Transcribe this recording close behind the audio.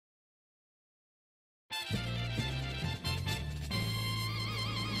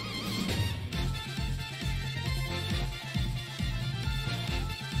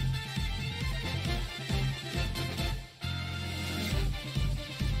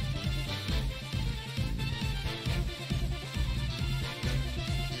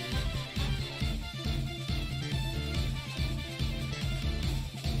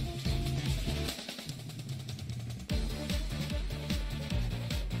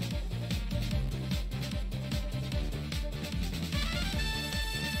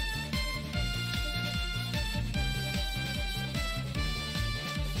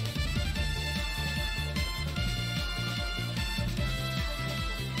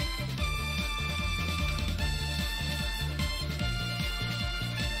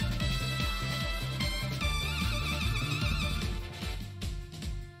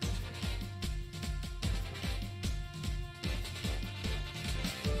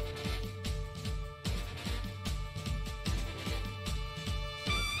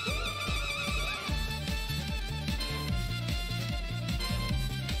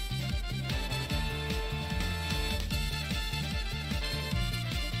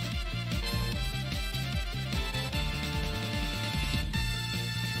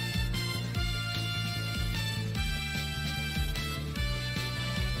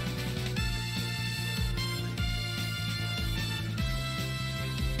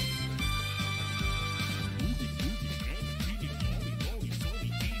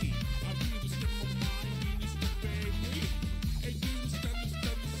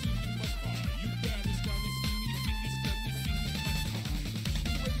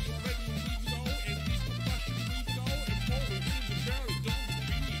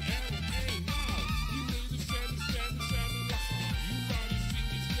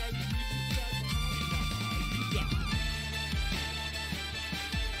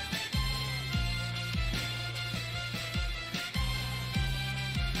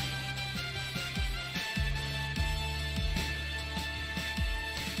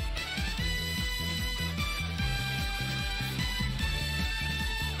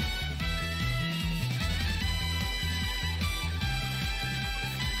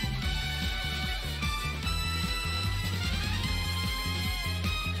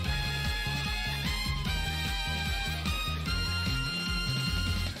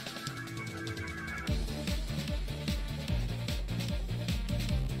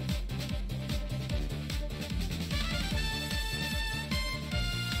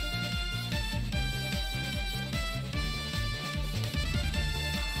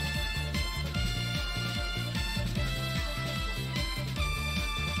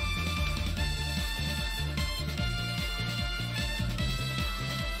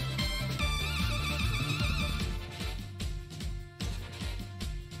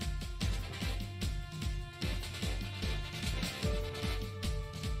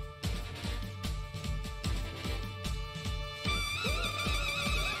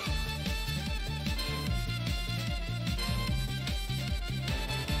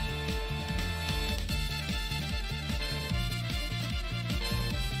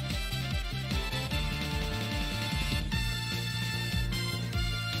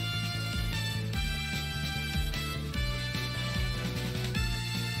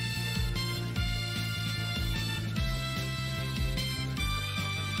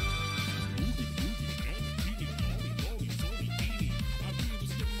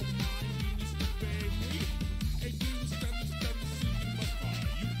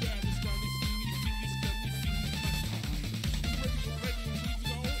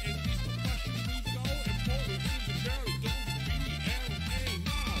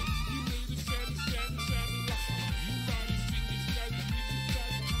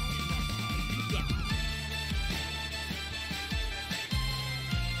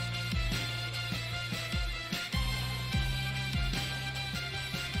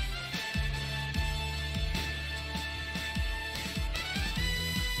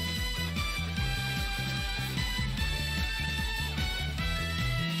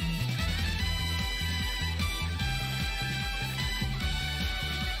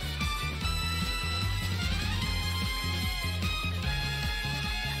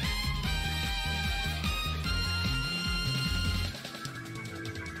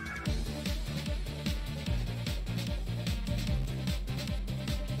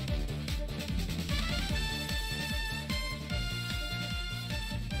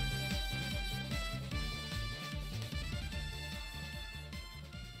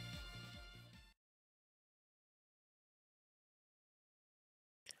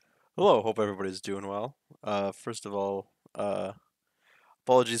Hello, hope everybody's doing well. First of all,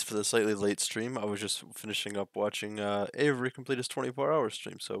 apologies for the slightly late stream. I was just finishing up watching Avery complete his 24-hour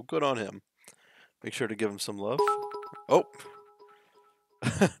stream, so good on him. Make sure to give him some love. Oh,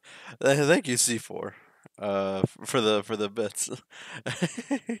 thank you, C4, for the bits.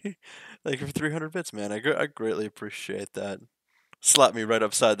 Thank you for 300 bits, man. I greatly appreciate that. Slap me right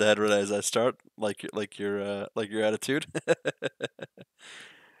upside the head right as I start, like your attitude.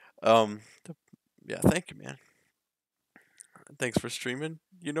 um, yeah, thank you, man. Thanks for streaming.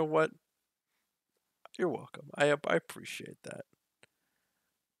 You know what? You're welcome. I appreciate that.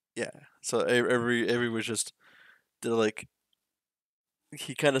 Yeah. So every was just did like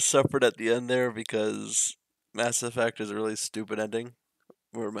he kind of suffered at the end there because Mass Effect is a really stupid ending.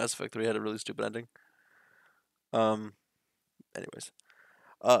 Where Mass Effect 3 had a really stupid ending. Um. Anyways.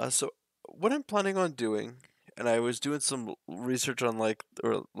 So what I'm planning on doing, and I was doing some research on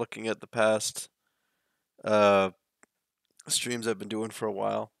or looking at the past uh streams I've been doing for a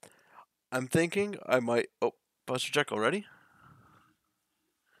while. I'm thinking I might. Oh, posture check already.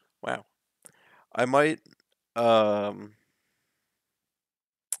 Wow. I might. Um.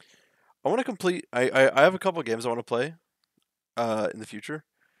 I want to complete. I have a couple of games I want to play in the future,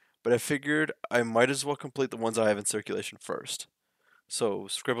 but I figured I might as well complete the ones I have in circulation first. So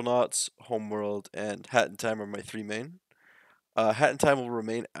Scribblenauts, Homeworld, and Hat in Time are my three main. Hat in Time will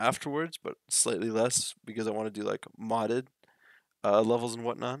remain afterwards, but slightly less because I want to do like modded levels and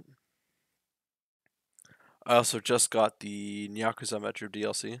whatnot. I also just got the Yakuza Metro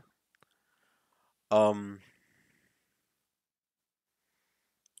DLC. Um,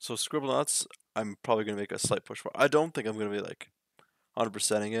 so Scribblenauts, I'm probably gonna make a slight push for. I don't think I'm gonna be like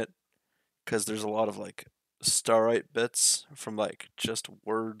 100%ing it because there's a lot of like starite bits from like just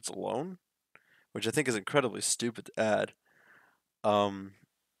words alone, which I think is incredibly stupid to add. Um,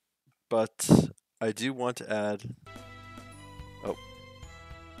 but I do want to add. Oh,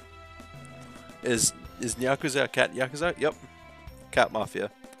 is Yakuza a cat Yakuza? Yep, Cat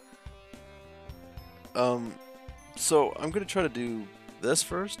Mafia. Um, so I'm gonna try to do this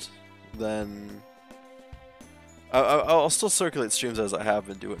first, then. I'll still circulate streams as I have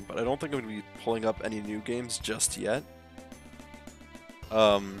been doing, but I don't think I'm gonna be pulling up any new games just yet.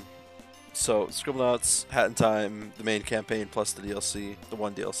 Um, So, Scribblenauts, Hat in Time, the main campaign plus the DLC, the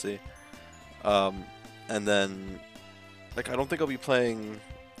one DLC. And then, like, I don't think I'll be playing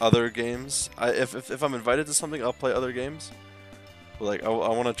other games. If I'm invited to something, I'll play other games. But, like, I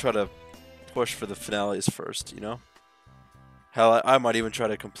want to try to push for the finales first, you know? Hell, I might even try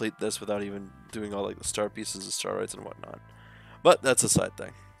to complete this without even doing all, like, the star pieces, the star rights, and whatnot. But that's a side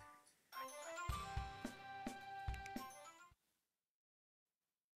thing.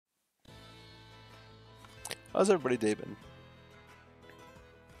 How's everybody day been?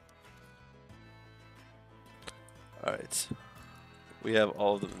 Alright. We have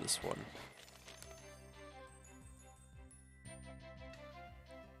all of them in this one.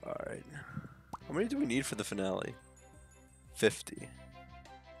 Alright. How many do we need for the finale? 50.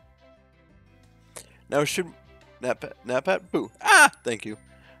 Now should... Napat? Boo! Ah! Thank you.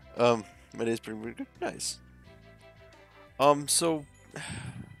 My day's pretty good. Nice. So...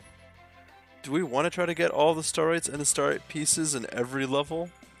 Do we want to try to get all the Starrights and the Starlight pieces in every level?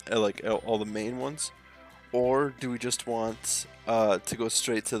 Like, all the main ones? Or do we just want to go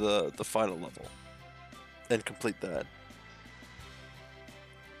straight to the final level? And complete that?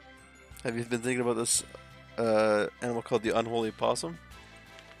 Have you been thinking about this animal called the Unholy Possum?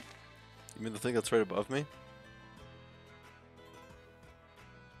 You mean the thing that's right above me?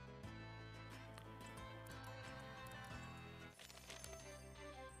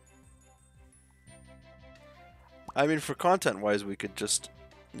 I mean, for content-wise, we could just,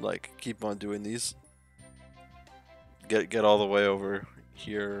 like, keep on doing these. Get all the way over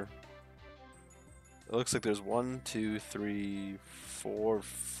here. It looks like there's 1, 2, 3, 4,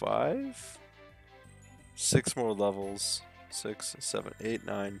 5? 6 more levels. 6, 7, 8,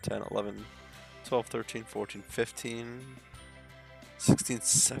 9, 10, 11, 12, 13, 14, 15, 16,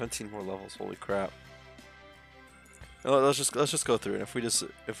 17 more levels. Holy crap. No, let's just go through it. If we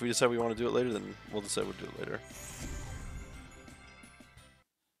decide we want to do it later, then we'll decide we'll do it later.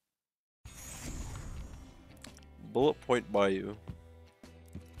 Bullet Point Bayou.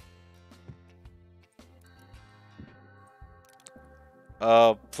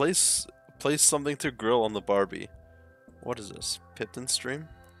 Place something to grill on the Barbie. What is this? Pipton stream?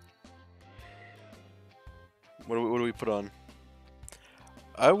 What do we put on?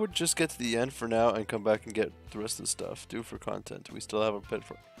 I would just get to the end for now and come back and get the rest of the stuff. Do for content. We still have a pet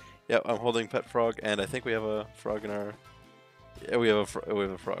frog. Yeah, I'm holding pet frog, and I think we have a frog in our. Yeah, we have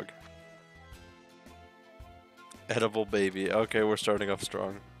a frog. Edible baby. Okay, we're starting off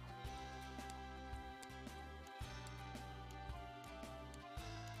strong.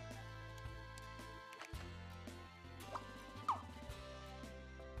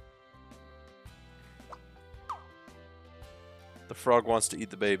 The frog wants to eat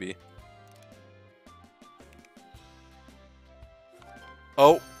the baby.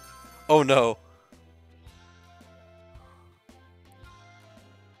 Oh! Oh no!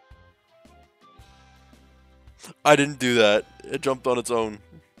 I didn't do that. It jumped on its own.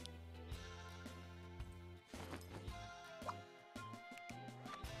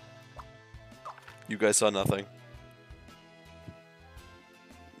 You guys saw nothing.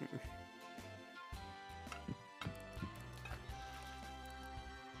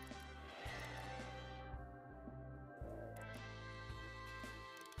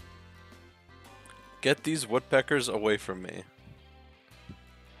 Get these woodpeckers away from me.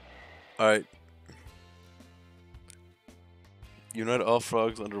 Alright. Unite all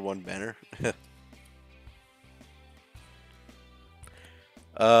frogs under one banner.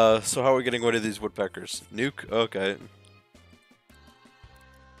 So how are we getting rid of these woodpeckers? Nuke? Okay. Do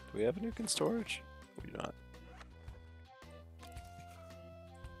we have a nuke in storage? We do not.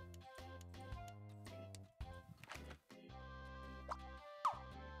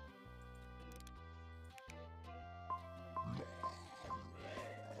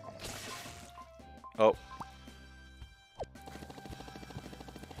 Oh.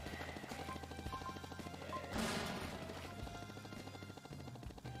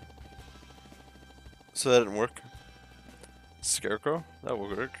 So that didn't work. Scarecrow? That will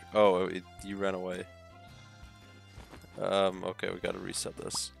work. Oh, you ran away. Okay, we gotta reset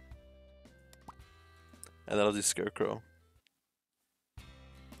this. And that'll do Scarecrow.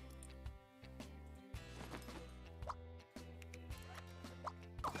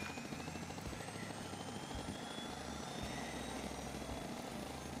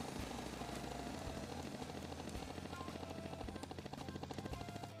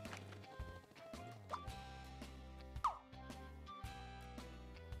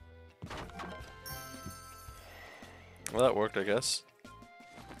 Well, that worked, I guess.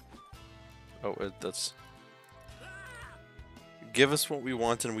 Oh, that's... Give us what we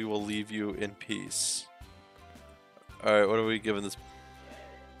want and we will leave you in peace. Alright, what are we giving this?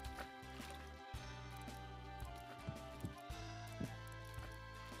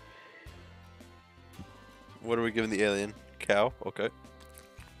 What are we giving the alien? Cow? Okay.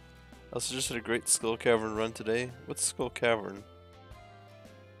 I also just had a great Skull Cavern run today. What's Skull Cavern?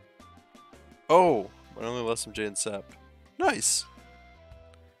 Oh! I only lost some J and Sap. Nice!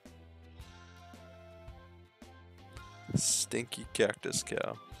 Stinky cactus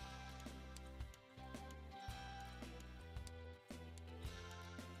cow.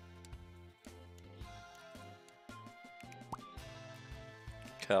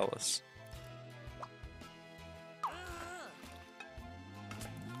 Callus.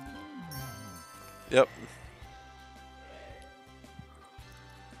 Yep.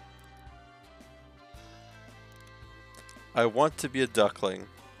 I want to be a duckling.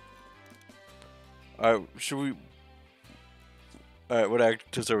 Alright, should we... Alright, what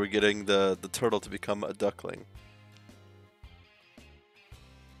actors are we getting the turtle to become a duckling?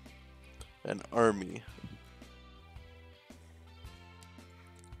 An army.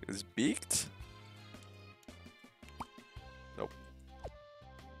 Is beaked? Nope.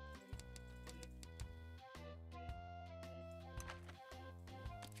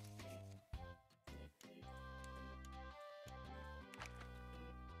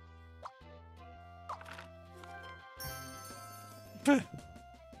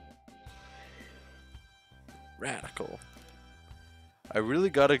 Radical. I really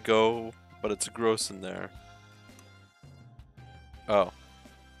gotta go, but it's gross in there. Oh.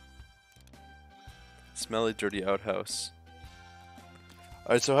 Smelly, dirty outhouse.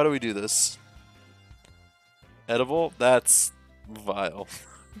 Alright, so how do we do this? Edible? That's vile.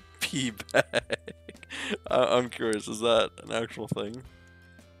 Pea bag. I'm curious, is that an actual thing?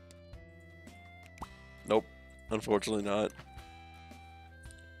 Nope. Unfortunately not.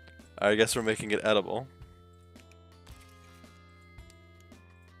 I guess we're making it edible.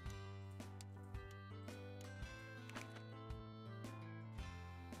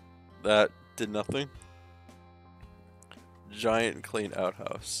 That did nothing. Giant clean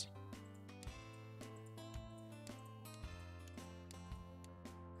outhouse.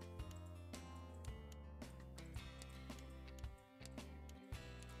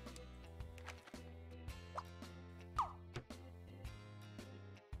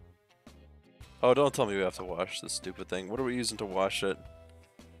 Oh, don't tell me we have to wash this stupid thing. What are we using to wash it?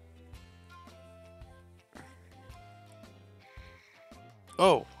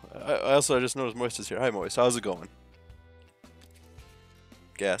 I just noticed Moist is here. Hi, Moist. How's it going?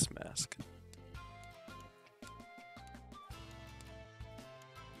 Gas mask.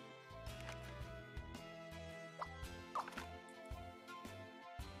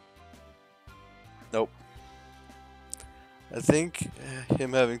 Nope. I think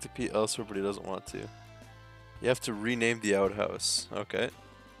him having to pee elsewhere, but he doesn't want to. You have to rename the outhouse. Okay.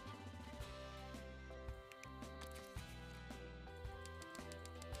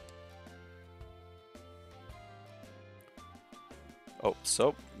 Oh,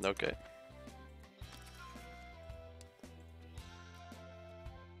 soap? Okay.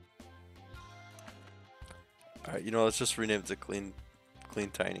 Alright, you know, let's just rename it to Clean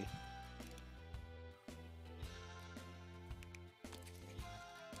Tiny.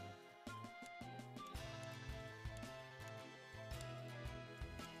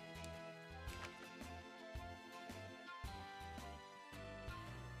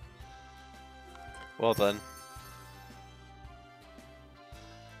 Well done.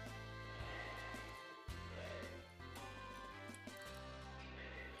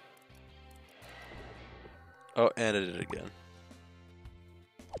 Oh, and it did it again.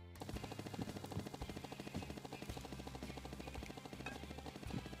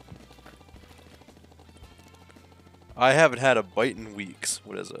 I haven't had a bite in weeks.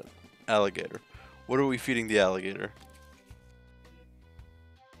 What is it? Alligator. What are we feeding the alligator?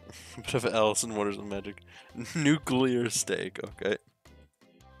 Bit of Alice in Wonders of Magic. Nuclear steak, okay.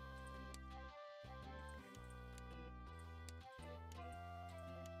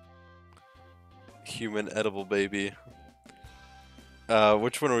 Human edible baby.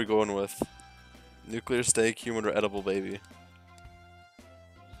 Which one are we going with? Nuclear steak, human, or edible baby?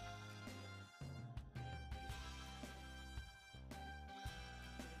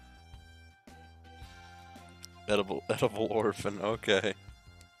 Edible orphan, okay.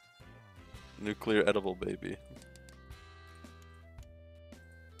 Nuclear edible baby.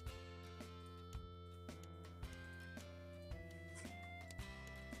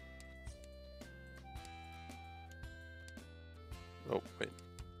 Oh, wait.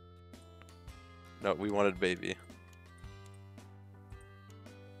 No, we wanted baby.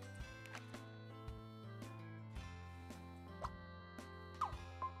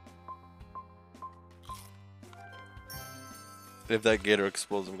 If that gator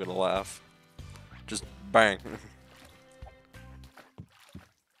explodes, I'm gonna laugh. Just bang.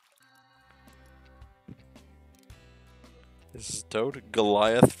 This is Toad.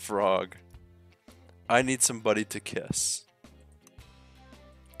 Goliath frog. I need somebody to kiss.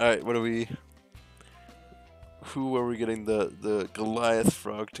 Alright, what are we... Who are we getting the Goliath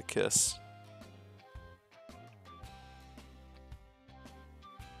frog to kiss?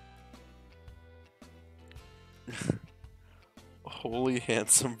 Holy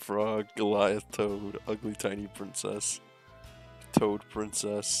handsome frog, Goliath Toad, ugly tiny princess, Toad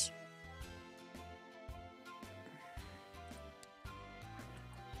princess.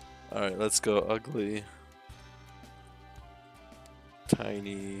 Alright, let's go ugly,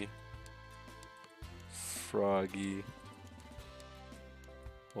 tiny, froggy,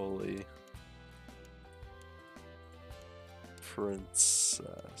 holy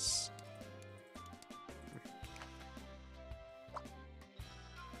princess.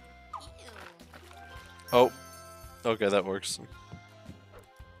 Oh, okay, that works.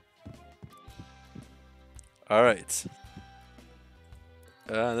 Alright.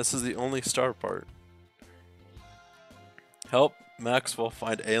 This is the only star part. Help Maxwell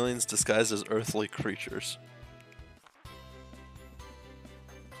find aliens disguised as earthly creatures.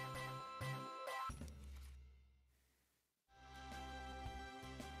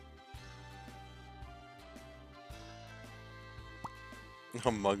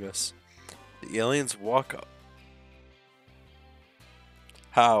 Among Us. The aliens walk up.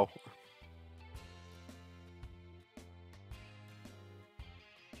 How?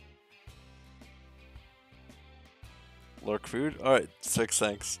 Lurk food? Alright, 6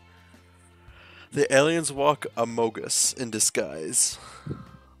 thanks. The aliens walk among us in disguise.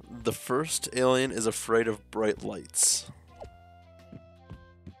 The first alien is afraid of bright lights.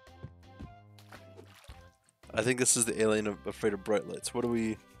 I think this is the alien afraid of bright lights. What are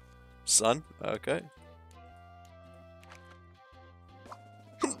we... Sun? Okay.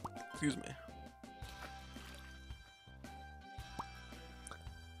 Excuse me.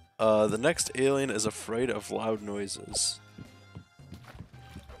 The next alien is afraid of loud noises.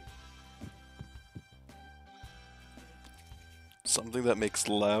 Something that makes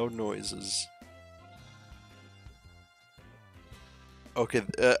loud noises. Okay,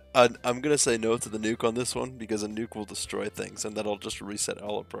 I'm gonna say no to the nuke on this one because a nuke will destroy things and that'll just reset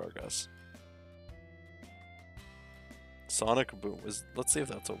all of progress. Sonic Boom is. Let's see if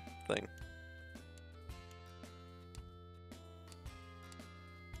that's a thing.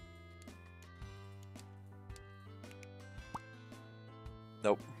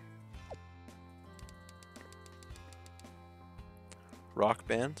 Nope. Rock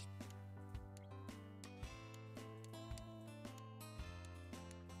Band.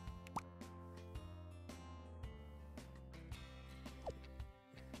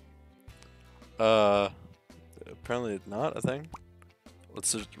 Apparently it's not a thing.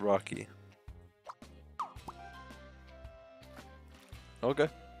 Let's just Rocky. Okay.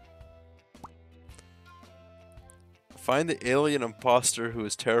 Find the alien imposter who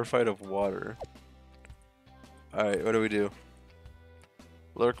is terrified of water. Alright, what do we do?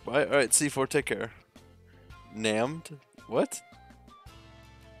 Lurk by? Alright, C4, take care. Nammed? What?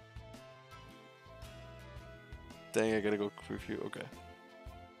 Dang, I gotta go review. Okay.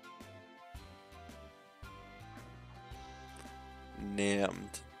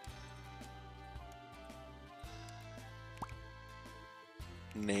 Nammed.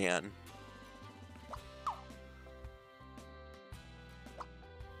 Nan.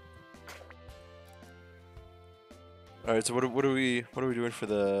 Alright, so what are we doing for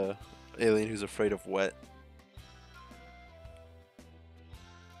the alien who's afraid of wet?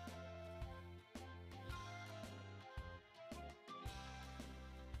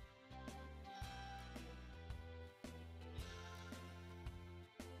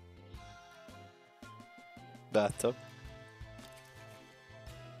 Bathtub.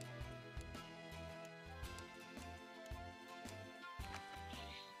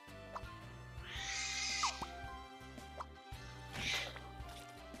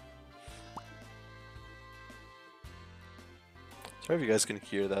 Sorry if you guys can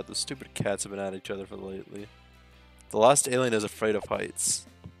hear that. The stupid cats have been at each other for lately. The last alien is afraid of heights.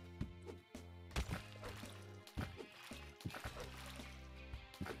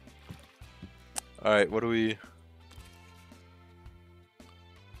 Alright, what do we...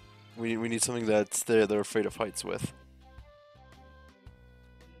 We need something that's they're afraid of heights with.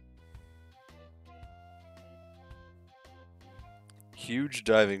 Huge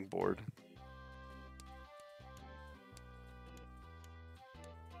diving board.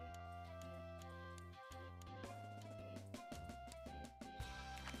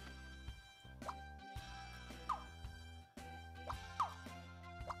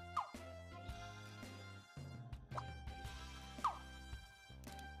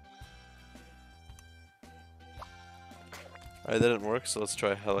 Alright, that didn't work, so let's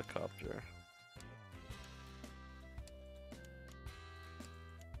try a helicopter.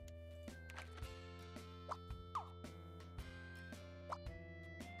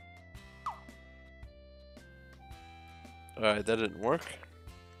 Alright, that didn't work.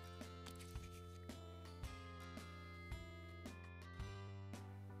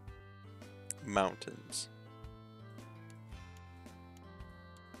 Mountains.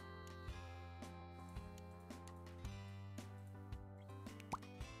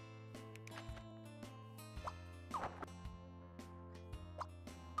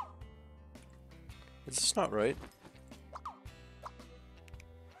 Is this not right?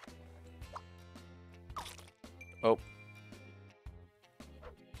 Oh.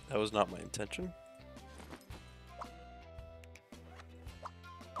 That was not my intention.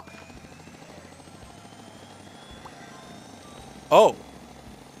 Oh!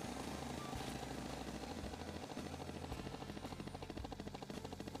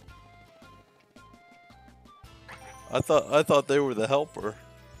 I thought they were the helper.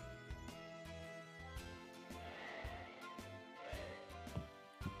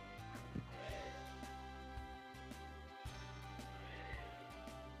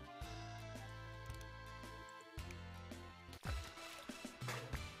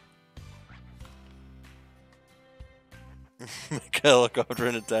 Make a helicopter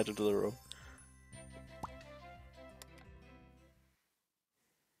and attach it to the rope.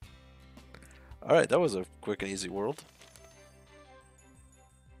 Alright, that was a quick and easy world.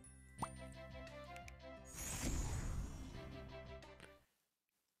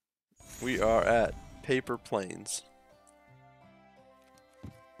 We are at Paper Plains.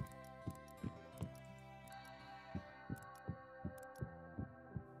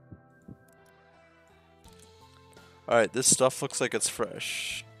 Alright, this stuff looks like it's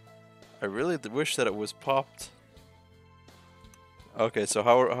fresh. I really wish that it was popped. Okay, so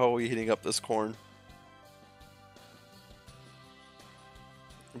how are we heating up this corn?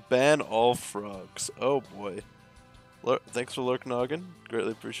 Ban all frogs. Oh boy. Thanks for Lurk Noggin.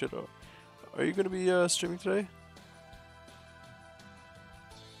 Greatly appreciate it. Are you going to be streaming today?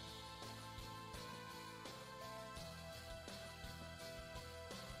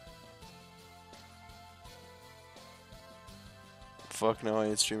 Fuck no, I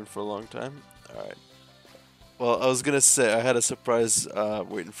ain't streaming for a long time. Alright. Well, I was gonna say, I had a surprise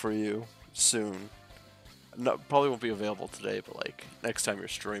waiting for you soon. No, probably won't be available today, but like, next time you're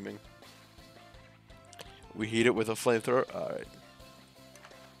streaming. We heat it with a flamethrower? Alright.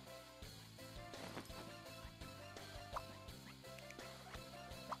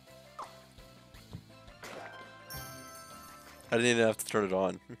 I didn't even have to turn it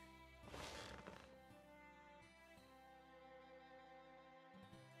on.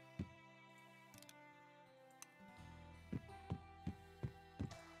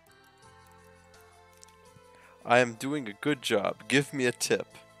 I am doing a good job. Give me a tip.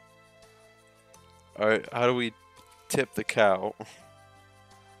 Alright, how do we tip the cow?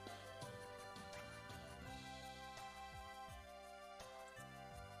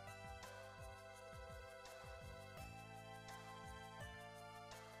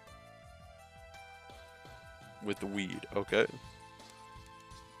 With the weed, okay.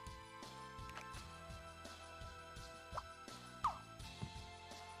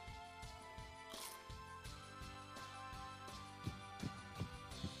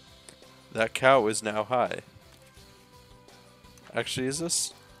 That cow is now high. Actually, is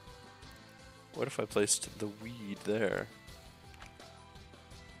this? What if I placed the weed there?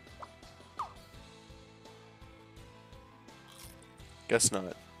 Guess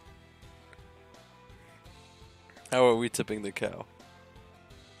not. How are we tipping the cow?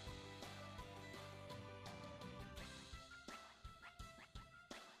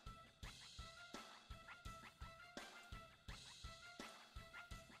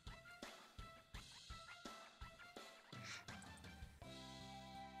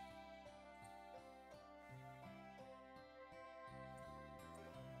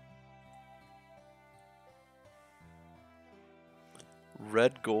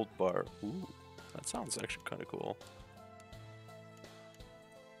 Red gold bar. Ooh, that sounds actually kind of cool.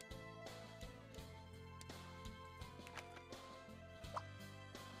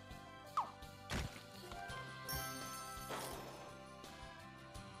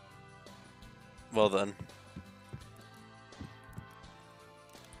 Well then.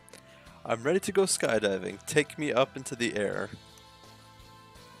 I'm ready to go skydiving. Take me up into the air.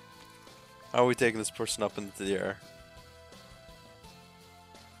 How are we taking this person up into the air?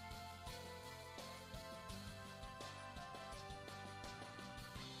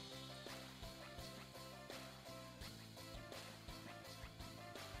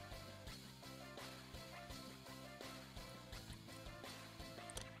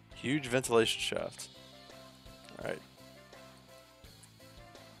 Huge ventilation shaft. Alright.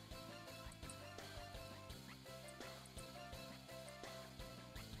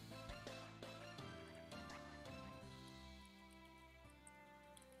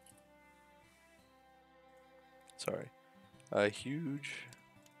 Sorry. A huge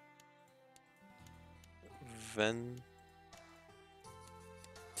ventilation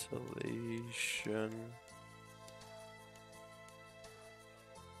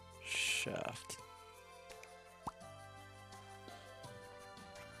shaft.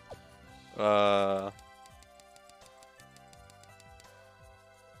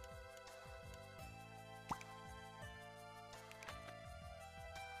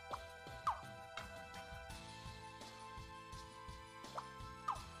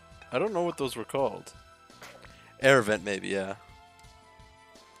 I don't know what those were called. Air vent, maybe, yeah.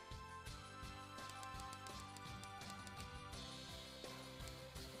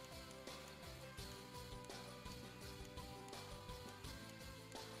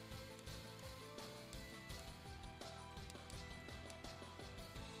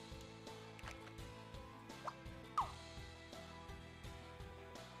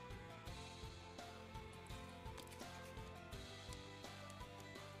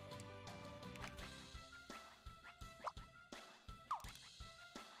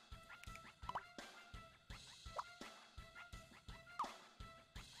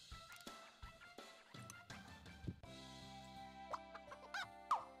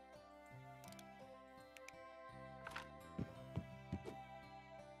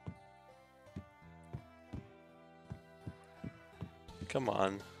 Come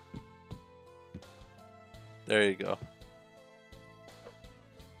on. There you go.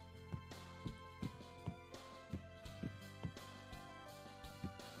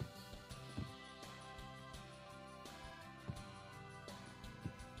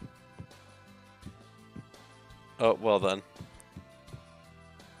 Oh, well then.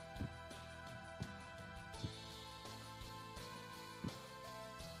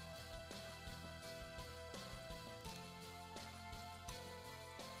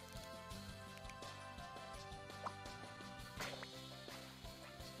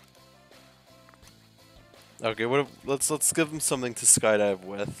 Okay, let's give them something to skydive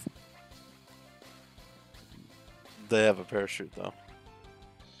with. They have a parachute though.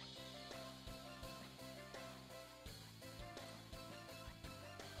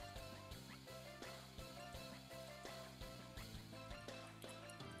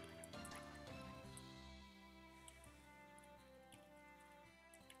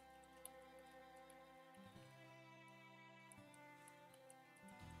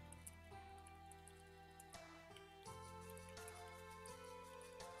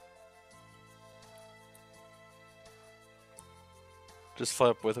 Just fly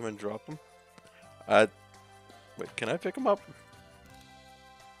up with him and drop him. Wait, can I pick him up?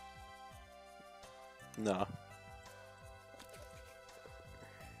 No.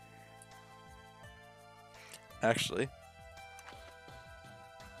 Actually,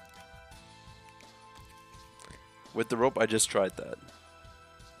 with the rope, I just tried that.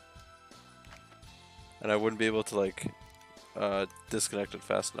 And I wouldn't be able to, like, disconnect it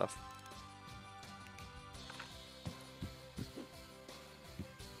fast enough.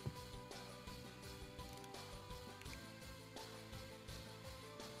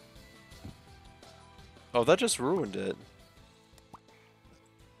 Oh, that just ruined it.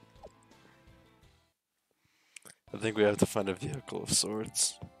 I think we have to find a vehicle of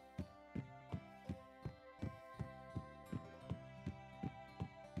sorts.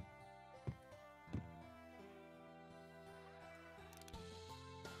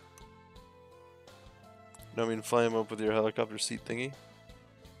 No, I mean fly him up with your helicopter seat thingy.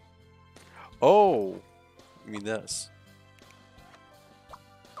 Oh! You mean this.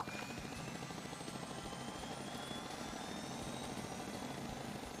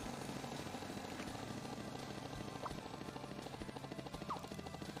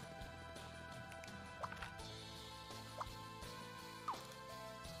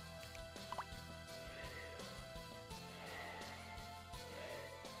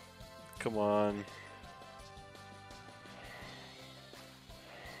 Come on.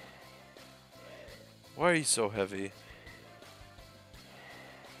 Why are you so heavy?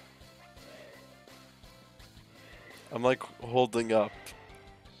 I'm like holding up.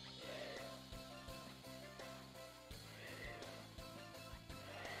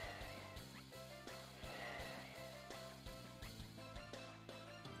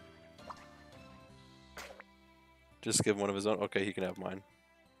 Just give him one of his own. Okay, he can have mine.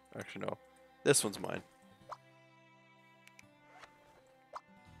 Actually, no. This one's mine.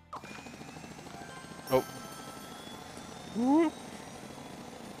 Oh. Whoop.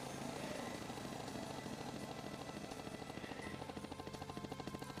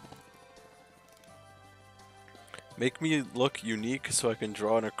 Make me look unique so I can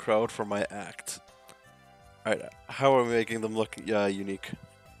draw in a crowd for my act. Alright, how are we making them look unique?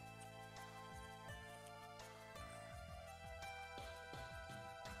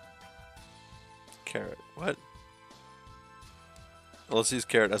 Carrot. What? Well, let's use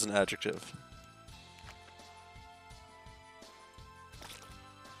carrot as an adjective.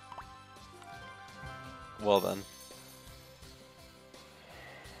 Well then.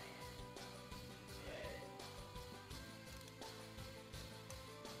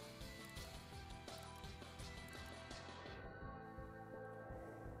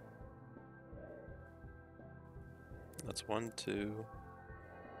 That's 1, 2.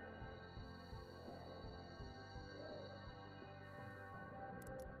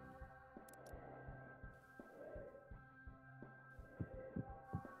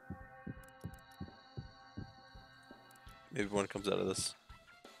 Maybe one comes out of this.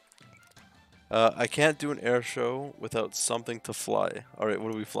 I can't do an air show without something to fly. Alright,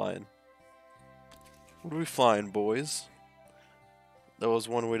 what are we flying? What are we flying, boys? That was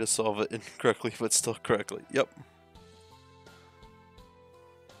one way to solve it incorrectly, but still correctly. Yep.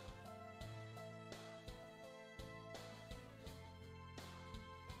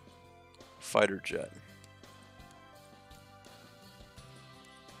 Fighter jet.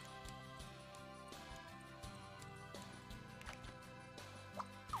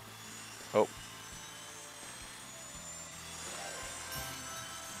 Oh.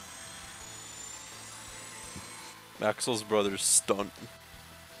 Maxwell's brother's stunt.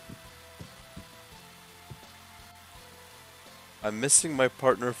 I'm missing my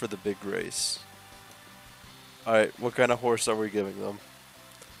partner for the big race. Alright, what kind of horse are we giving them?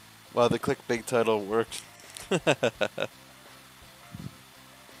 Wow, the clickbait title worked. I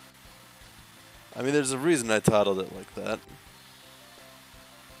mean, there's a reason I titled it like that.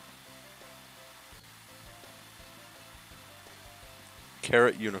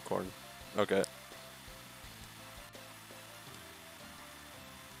 Carrot unicorn. Okay.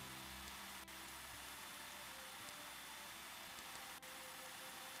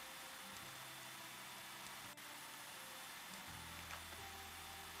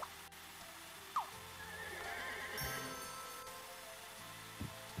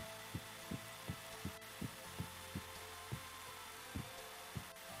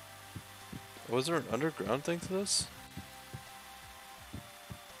 Was there an underground thing to this?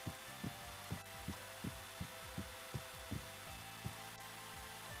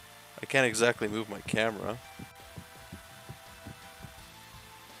 I can't exactly move my camera.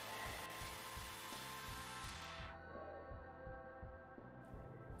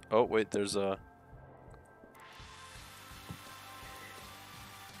 Oh, wait, there's a...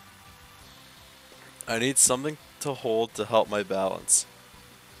 I need something to hold to help my balance.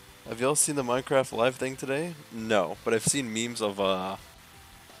 Have y'all seen the Minecraft Live thing today? No, but I've seen memes of, that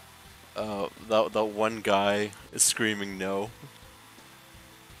one guy is screaming no.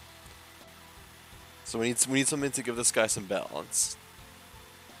 So we need something to give this guy some balance.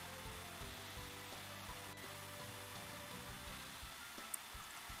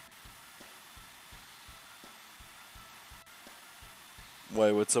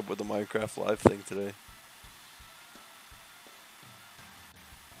 Why, what's up with the Minecraft Live thing today?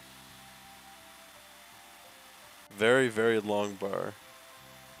 Very, very long bar.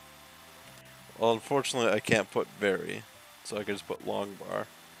 Well, unfortunately, I can't put very, so I can just put long bar.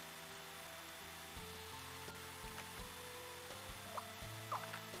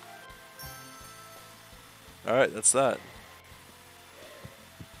 Alright, that's that.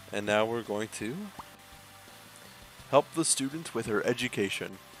 And now we're going to help the student with her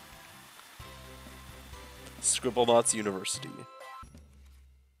education. Scribblenauts University.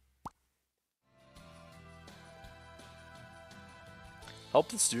 Help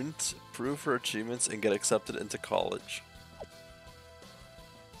the student prove her achievements and get accepted into college.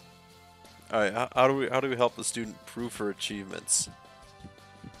 Alright, how do we help the student prove her achievements?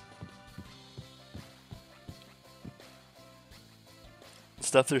 The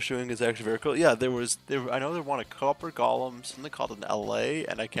stuff they're showing is actually very cool. Yeah, I know there won a copper golem, something called an LA,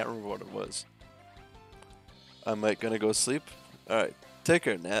 and I can't remember what it was. I'm like gonna go sleep. Alright, take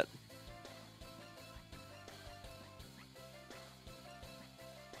care, Nat.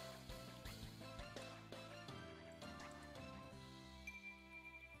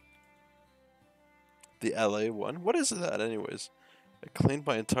 The LA one? What is that, anyways? I cleaned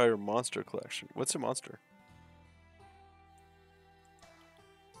my entire monster collection. What's a monster?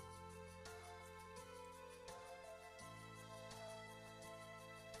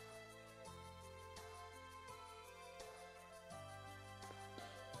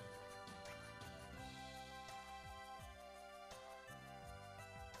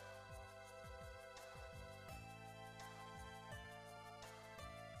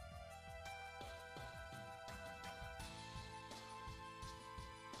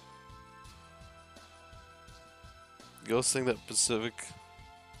 Ghost thing that Pacific...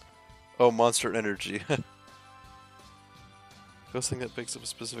 Oh, Monster Energy. Ghost thing that picks up a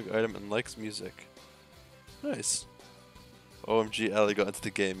specific item and likes music. Nice. OMG, Ellie got into the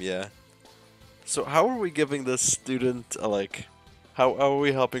game, yeah. So how are we giving this student, how are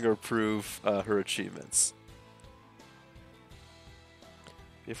we helping her prove her achievements?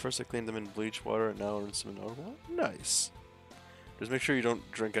 Okay, first I cleaned them in bleach water and now in some water. Nice. Just make sure you don't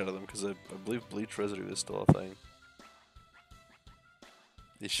drink out of them because I believe bleach residue is still a thing.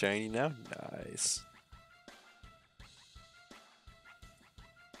 Is shiny now? Nice.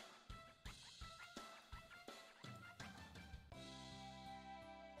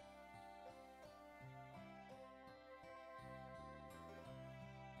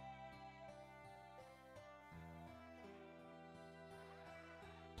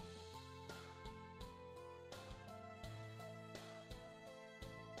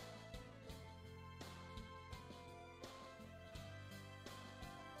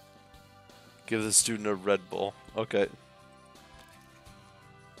 Give the student a Red Bull. Okay.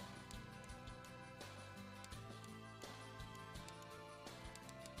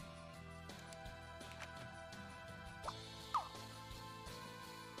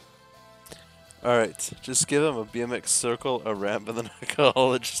 Alright, just give him a BMX circle, a ramp, and then a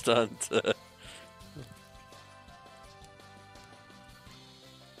college stunt.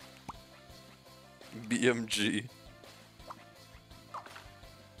 BMG.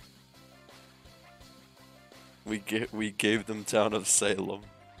 We gave them town of Salem.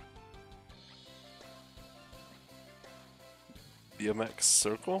 BMX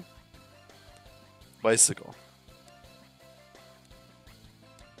circle? Bicycle.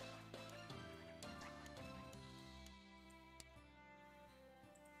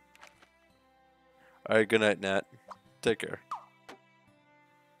 Alright, good night, Nat. Take care.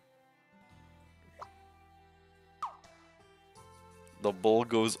 The bull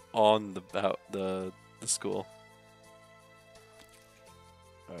goes on the school.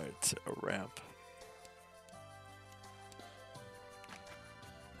 Alright, a ramp.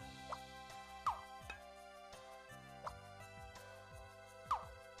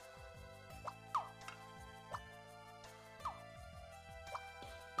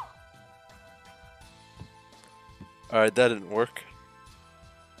 Alright, that didn't work.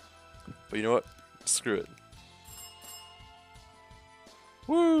 But you know what? Screw it.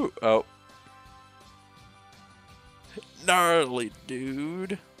 Woo! Oh. Gnarly,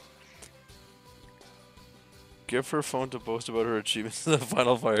 dude. Give her phone to post about her achievements in the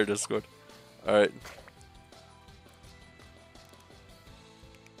Final Fire Discord. Alright.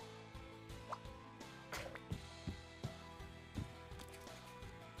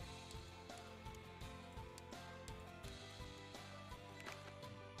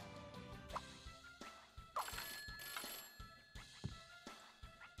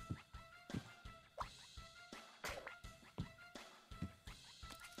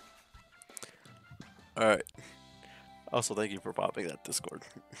 Alright. Also, thank you for popping that Discord.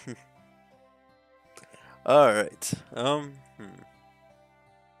 Alright.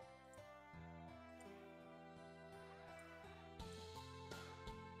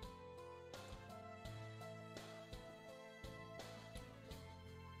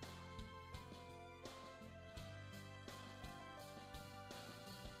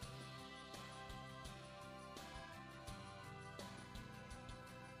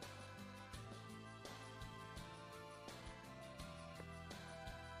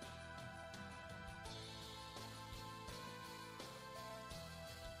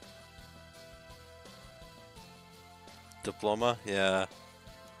 Diploma? Yeah.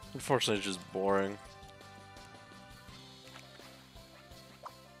 Unfortunately, it's just boring.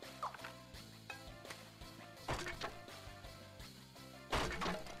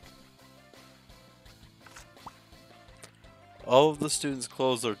 All of the students'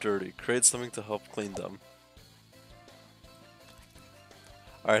 clothes are dirty. Create something to help clean them.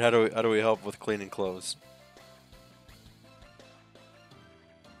 Alright, how do we help with cleaning clothes?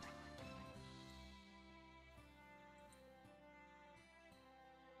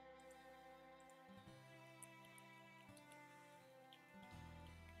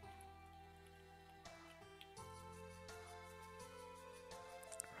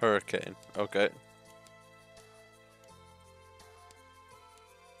 Hurricane. Okay.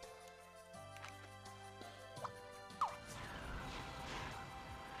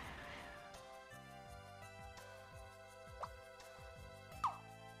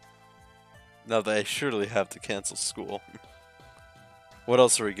 Now they surely have to cancel school. What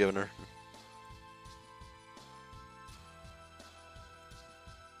else are we giving her?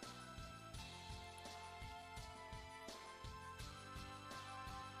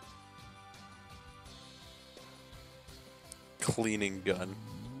 Cleaning gun.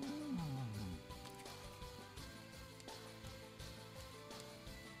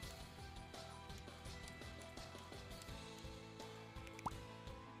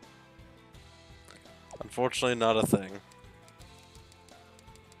 Unfortunately, not a thing.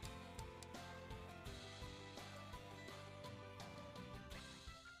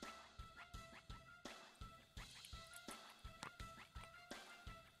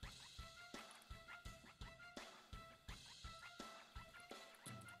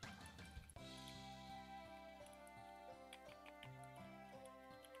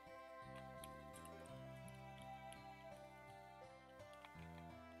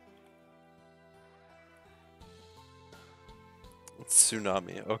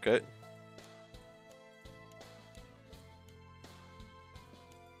 Tsunami, okay.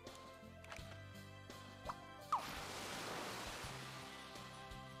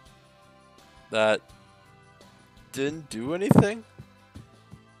 That didn't do anything?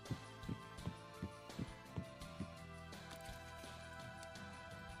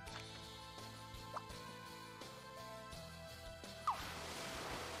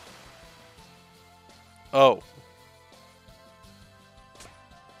 Oh.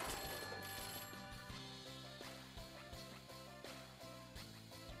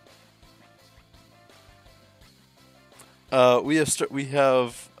 We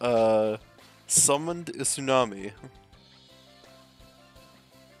have Summoned a tsunami.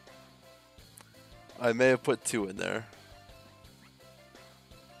 I may have put 2 in there.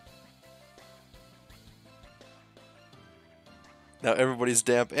 Now everybody's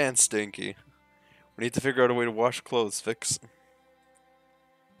damp and stinky. We need to figure out a way to wash clothes, Fix.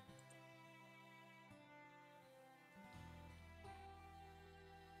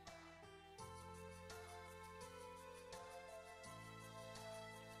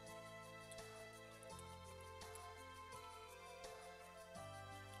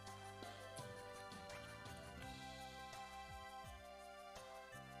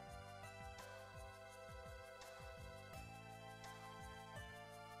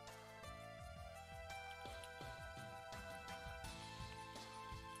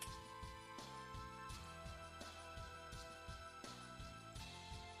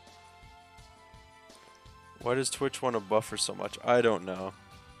 Why does Twitch want to buffer so much? I don't know.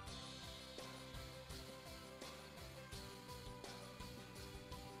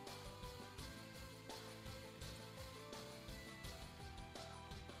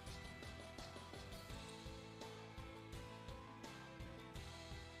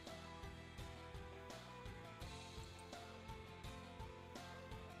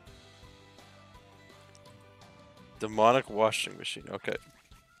 Demonic washing machine. Okay.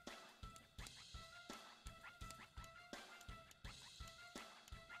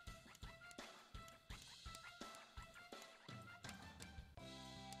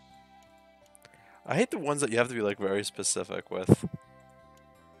 I hate the ones that you have to be like very specific with.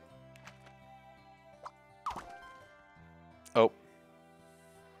 Oh.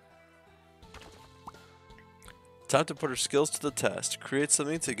 Time to put her skills to the test. Create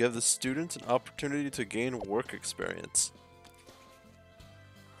something to give the student an opportunity to gain work experience.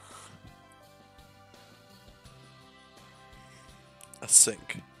 A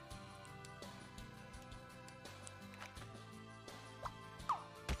sink.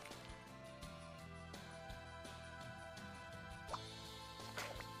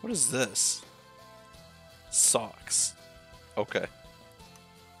 What is this? Socks. Okay.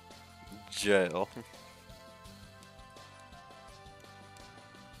 Jail.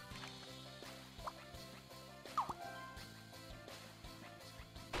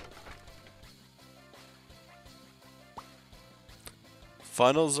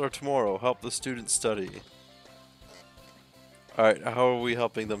 Finals are tomorrow. Help the students study. Alright, how are we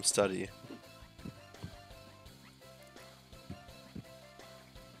helping them study?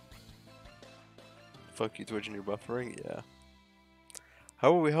 Fuck you, Twitch, and you're buffering? Yeah.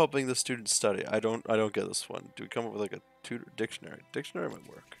 How are we helping the students study? I don't get this one. Do we come up with like a tutor dictionary? Dictionary might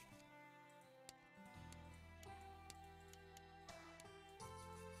work.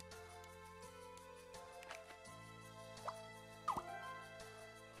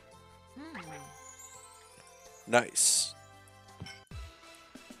 Nice.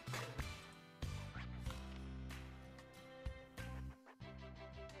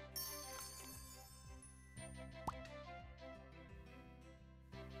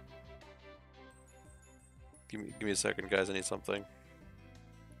 Give me a second, guys. I need something.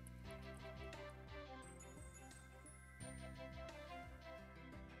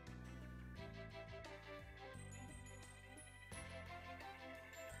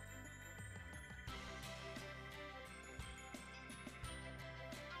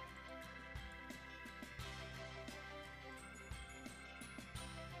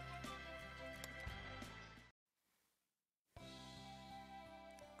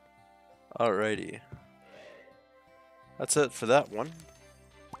 Alrighty. That's it for that one.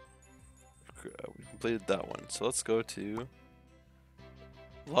 We completed that one. So let's go to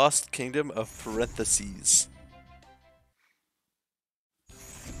Lost Kingdom of Parentheses.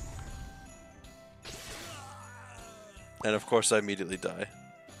 And of course I immediately die.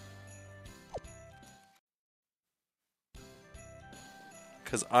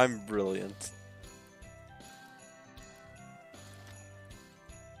 Because I'm brilliant.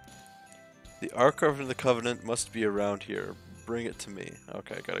 The Ark of the Covenant must be around here. Bring it to me.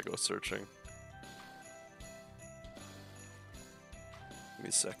 Okay, I gotta go searching. Give me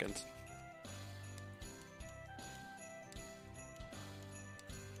a second.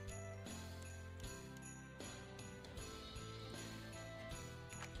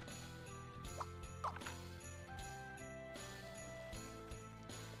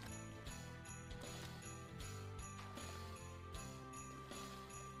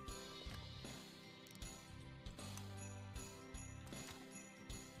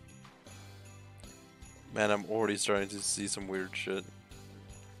 Man, I'm already starting to see some weird shit.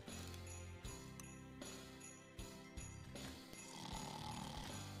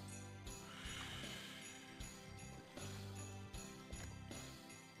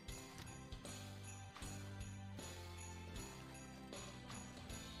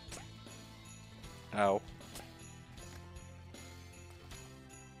 Ow.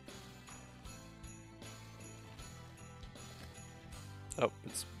 Oh,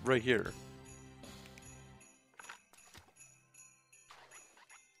 it's right here.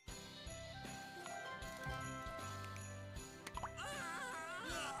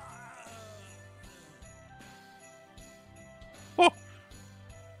 Oh!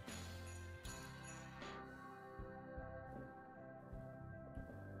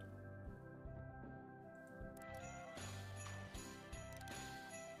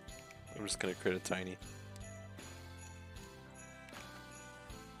 I'm just gonna create a tiny.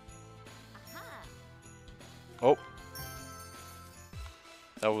 Oh!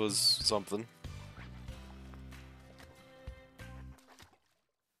 That was something.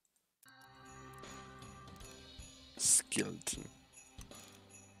 Skeleton.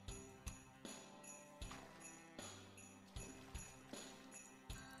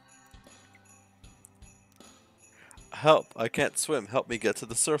 Help! I can't swim. Help me get to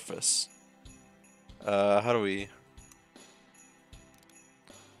the surface. How do we...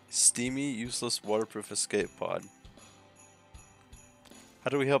 Steamy, useless, waterproof escape pod. How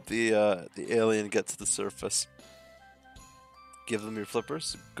do we help the alien get to the surface? Give them your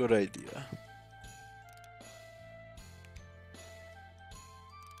flippers? Good idea.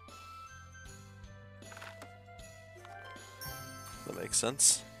 That makes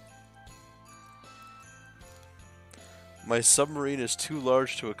sense. My submarine is too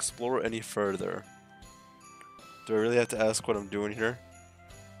large to explore any further. Do I really have to ask what I'm doing here?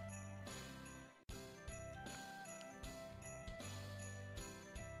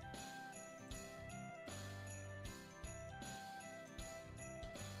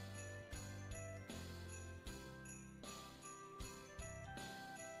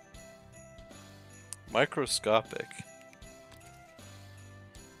 Microscopic.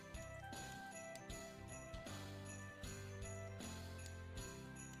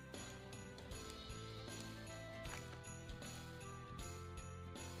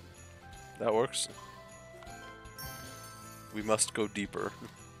 That works. We must go deeper.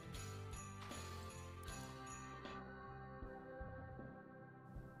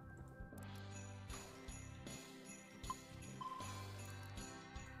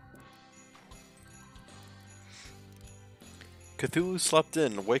 Cthulhu slept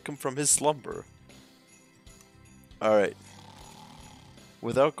in. Wake him from his slumber. Alright.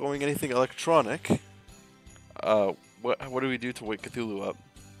 Without going anything electronic, what do we do to wake Cthulhu up?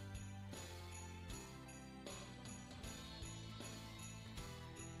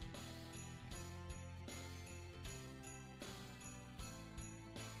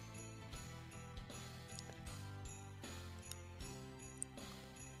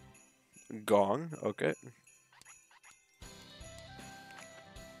 Gong, okay.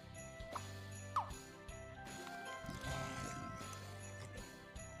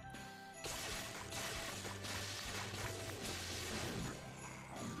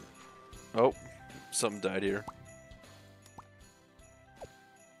 Oh, something died here.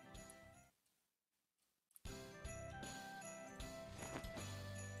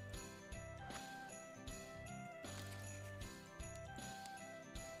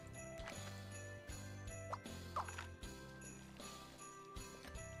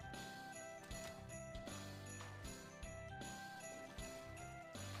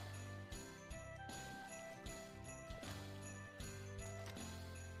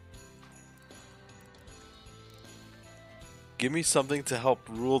 Give me something to help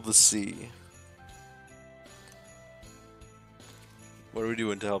rule the sea. What are we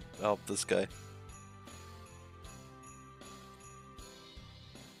doing to help this guy?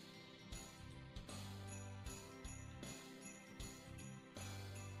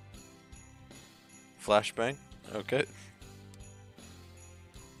 Flashbang? Okay.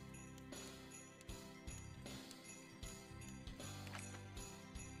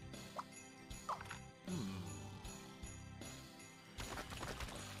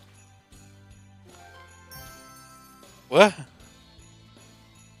 What?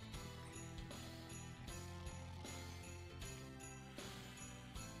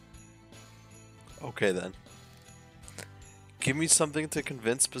 Okay then. Give me something to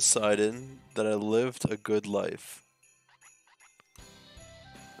convince Poseidon that I lived a good life.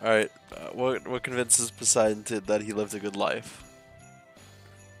 Alright, what convinces Poseidon that he lived a good life?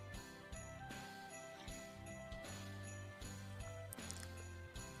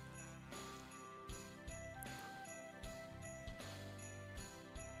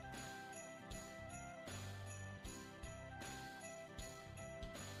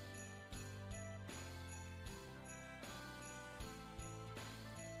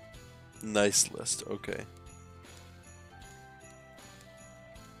 Nice list. Okay.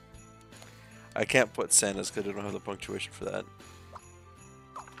 I can't put Santa's because I don't have the punctuation for that.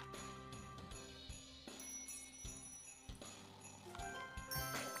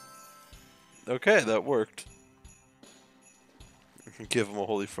 Okay, that worked. Give him a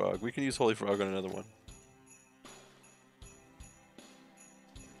holy frog. We can use holy frog on another one.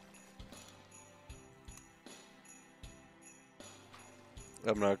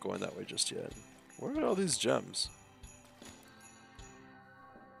 I'm not going that way just yet. Where are all these gems?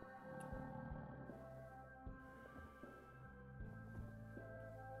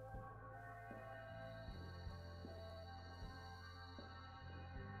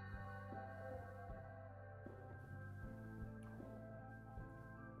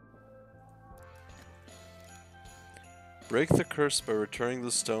 Break the curse by returning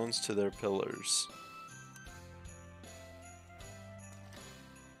the stones to their pillars.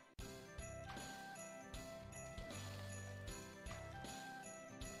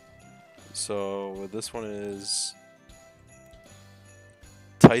 So this one is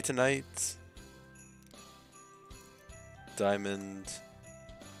Titanite, Diamond,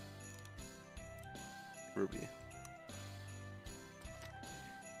 Ruby.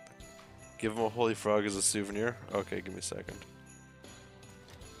 Give him a holy frog as a souvenir. Okay, give me a second.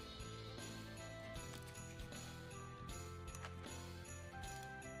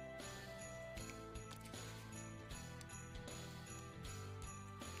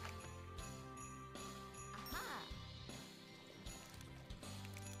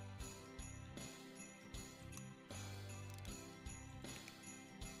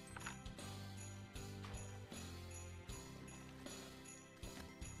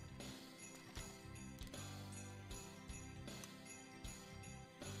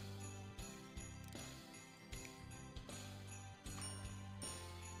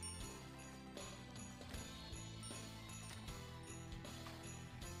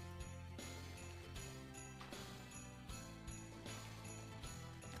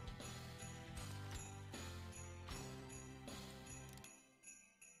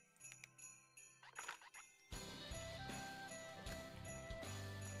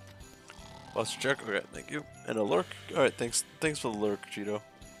 Lost your check? Okay, thank you. And a lurk? Alright, thanks for the lurk, Cheeto.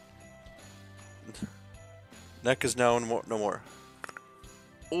 Neck is now no more.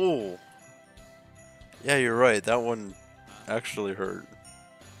 Oh! Yeah, you're right. That one actually hurt.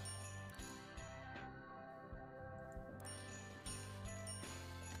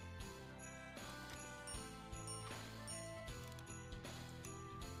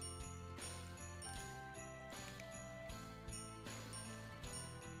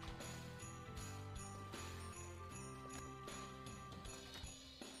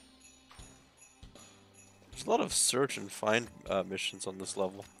 There's a lot of search and find missions on this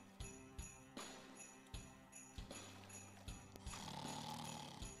level.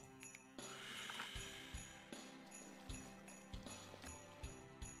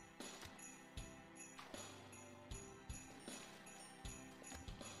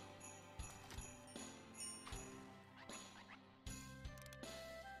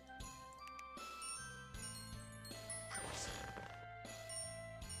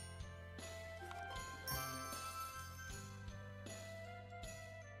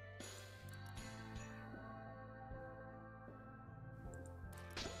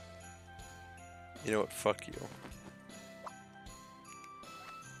 You know what? Fuck you.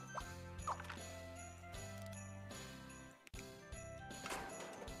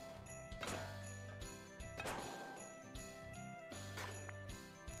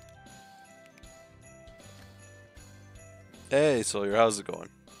 Hey, Sawyer, how's it going?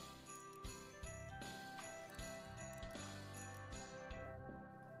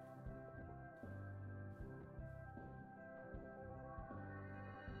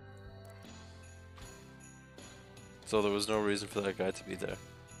 So there was no reason for that guy to be there.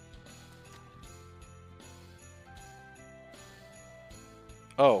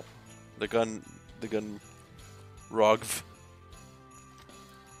 Oh, the gun Rogv.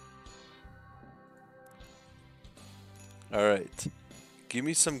 Alright. Give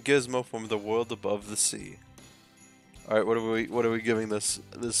me some gizmo from the world above the sea. Alright, what are we giving this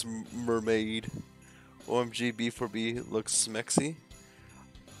mermaid? OMG B4B looks smexy.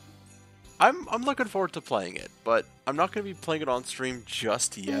 I'm looking forward to playing it, but I'm not going to be playing it on stream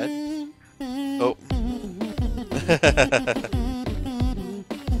just yet. Oh.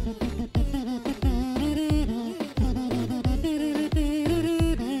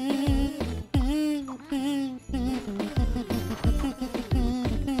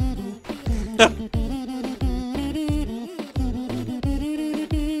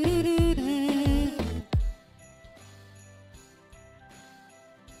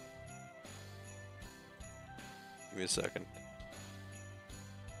 second.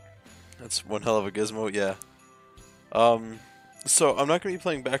 That's one hell of a gizmo, yeah. So I'm not going to be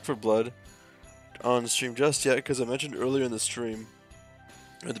playing Back 4 Blood on stream just yet, because I mentioned earlier in the stream,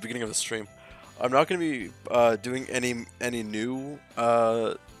 or at the beginning of the stream, I'm not going to be doing any new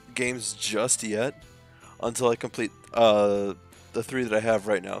games just yet until I complete the 3 that I have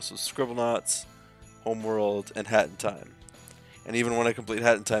right now. So Scribblenauts, Homeworld, and Hat in Time. And even when I complete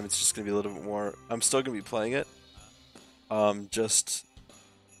Hat in Time, it's just going to be a little bit more. I'm still going to be playing it. Just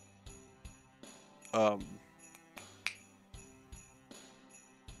I'm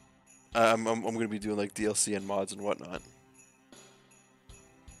going to be doing like DLC and mods and whatnot.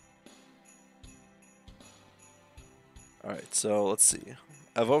 Alright, so let's see.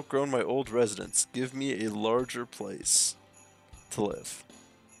 I've outgrown my old residence. Give me a larger place to live.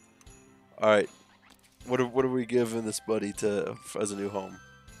 Alright. What are we giving this buddy to as a new home?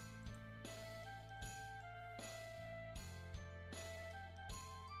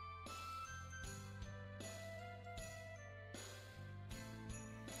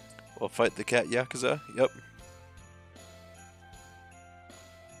 We'll fight the cat Yakuza. Yep.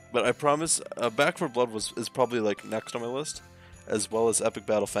 But I promise, Back 4 Blood is probably like next on my list, as well as Epic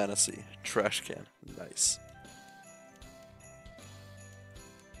Battle Fantasy. Trash can. Nice.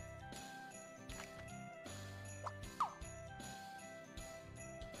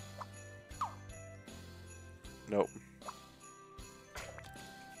 Nope.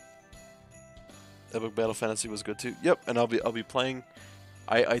 Epic Battle Fantasy was good too. Yep, and I'll be playing.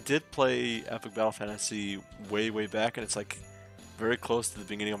 I did play Epic Battle Fantasy way back, and it's like very close to the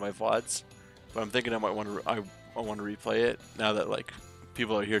beginning of my VODs. But I'm thinking I might want to I want to replay it now that like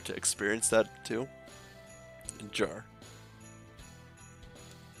people are here to experience that too. Jar.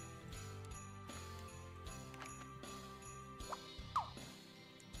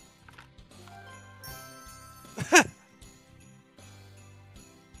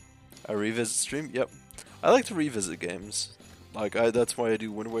 A revisit stream? Yep. I like to revisit games. Like that's why I do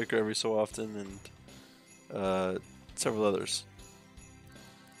Wind Waker every so often, and several others.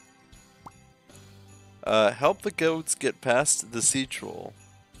 Help the goats get past the sea troll.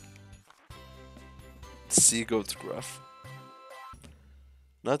 Sea goat's gruff.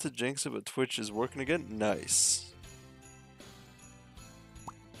 Not to jinx it, but Twitch is working again? Nice.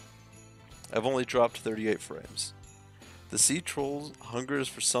 I've only dropped 38 frames. The sea troll hungers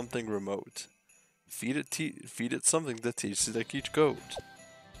for something remote. Feed it something to teach it like each goat.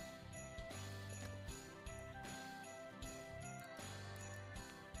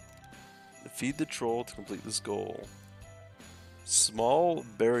 Feed the troll to complete this goal. Small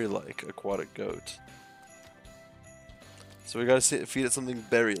berry-like aquatic goat. So we gotta feed it something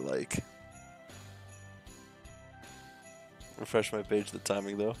berry-like. Refresh my page, the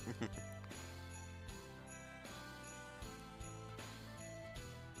timing though.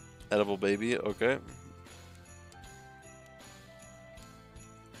 Edible baby, okay.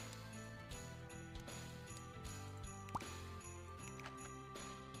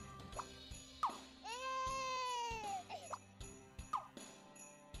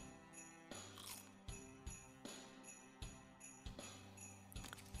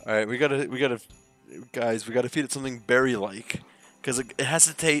 Alright, we gotta, guys, we gotta feed it something berry-like. Because it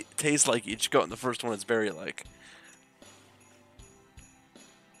has to taste like each goat, and the first one is berry-like.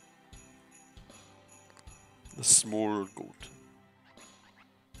 The smaller goat.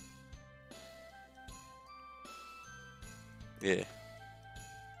 Yeah.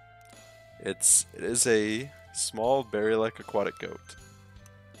 It is a small berry-like aquatic goat.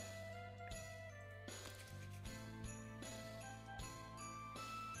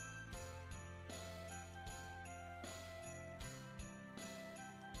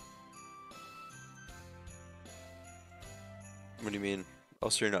 What do you mean? Oh,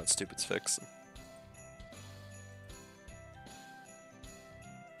 so you're not stupid, Fix.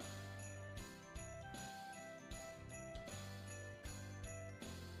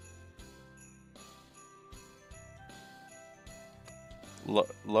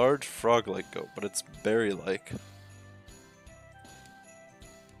 Large frog-like goat, but it's berry-like.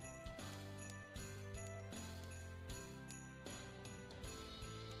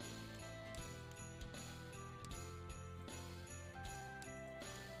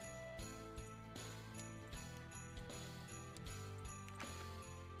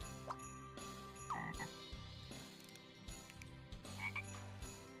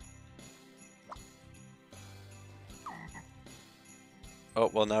 Oh,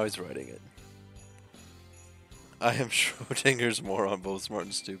 well, now he's writing it. I am Schrodinger's moron, both smart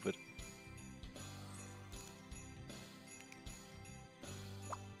and stupid.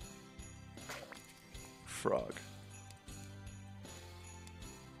 Frog.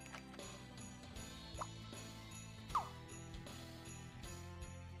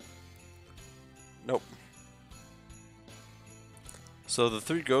 Nope. So the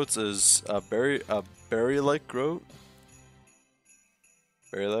three goats is a berry-like goat,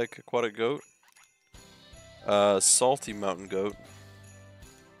 berry-like aquatic goat, salty mountain goat,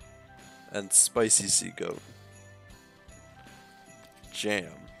 and spicy sea goat.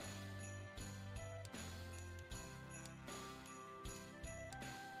 Jam.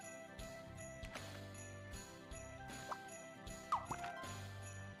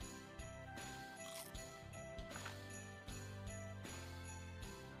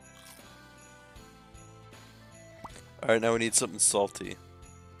 Alright, now we need something salty.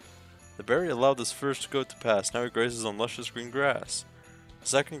 The berry allowed this first goat to pass. Now he grazes on luscious green grass. The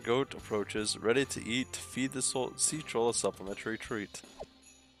second goat approaches, ready to eat, to feed the sea troll a supplementary treat.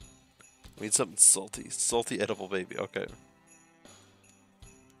 We need something salty. Salty edible baby. Okay.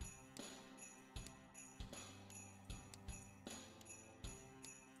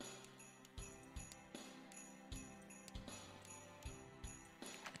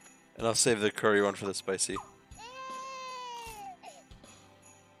 And I'll save the curry one for the spicy.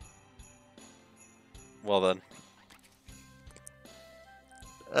 Well then.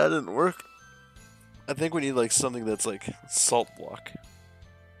 That didn't work. I think we need like something that's like salt block.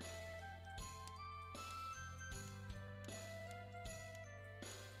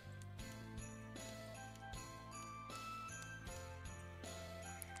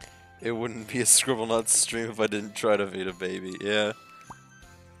 It wouldn't be a Scribblenauts stream if I didn't try to feed a baby, yeah.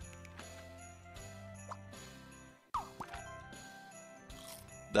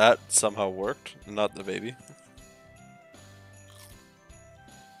 That somehow worked, not the baby.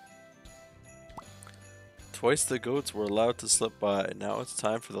 Twice the goats were allowed to slip by. Now it's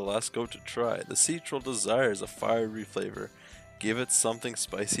time for the last goat to try. The sea troll desires a fiery flavor. Give it something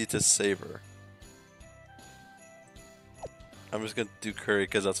spicy to savor. I'm just gonna do curry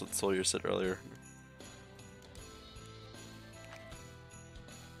because that's what Sawyer said earlier.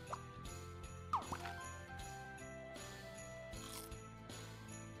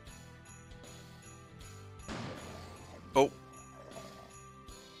 Oh.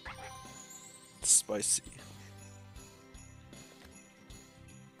 Spicy.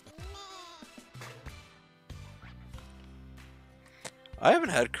 I haven't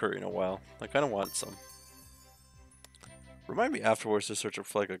had curry in a while. I kind of want some. Remind me afterwards to search up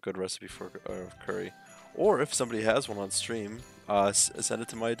for like a good recipe for curry, or if somebody has one on stream, send it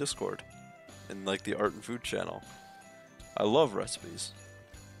to my Discord, in like the art and food channel. I love recipes.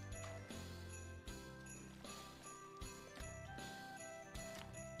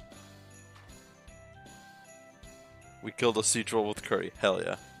 We killed a sea troll with curry. Hell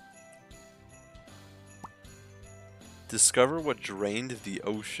yeah. Discover what drained the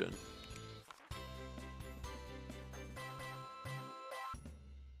ocean.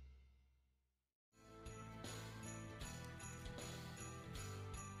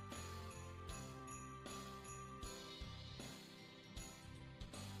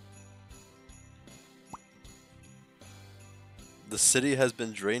 The city has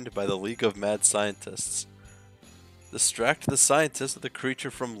been drained by the League of Mad Scientists. Distract the scientist with a creature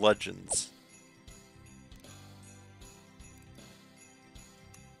from Legends.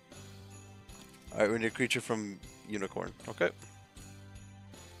 Alright, we need a creature from Unicorn. Okay.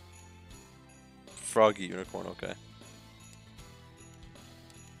 Froggy Unicorn, okay.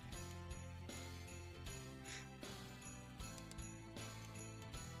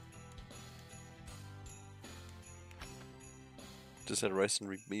 Just had rice and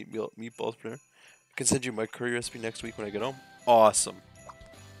meatballs for dinner. I can send you my curry recipe next week when I get home. Awesome.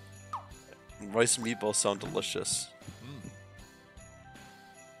 Rice and meatballs sound delicious.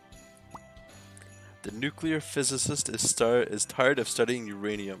 The nuclear physicist is tired of studying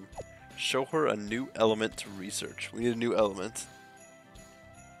uranium. Show her a new element to research. We need a new element.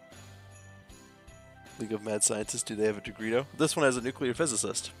 League of Mad Scientists, do they have a degree though? This one has a nuclear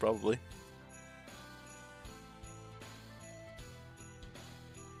physicist, probably.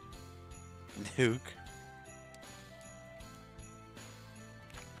 Nuke.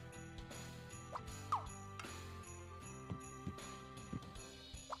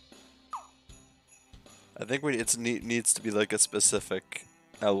 I think it needs to be like a specific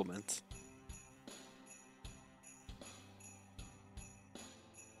element.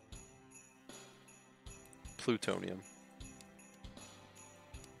 Plutonium.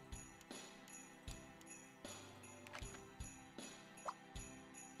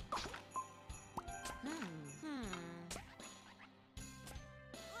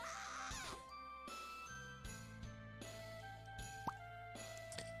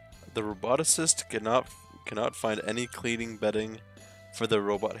 The roboticist cannot find any cleaning bedding for the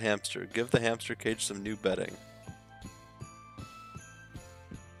robot hamster. Give the hamster cage some new bedding.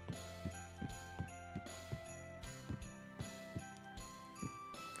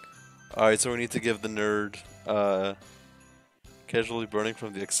 Alright, so we need to give the nerd casually burning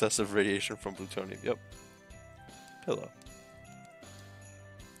from the excessive radiation from plutonium. Yep. Pillow.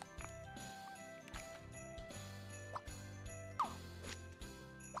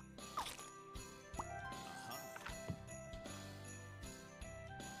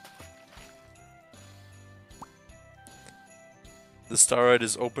 The Starride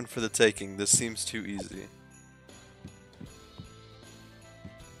is open for the taking. This seems too easy.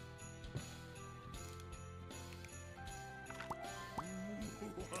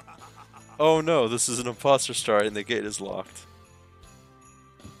 Oh no, this is an imposter Starride and the gate is locked.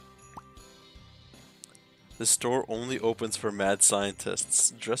 This door only opens for mad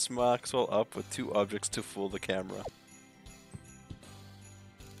scientists. Dress Maxwell up with 2 objects to fool the camera.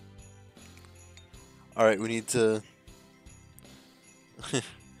 Alright, we need to...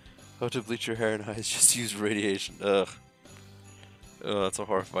 How to bleach your hair and eyes, just use radiation. Ugh. Oh, that's a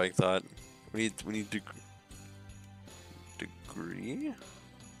horrifying thought. We need degree?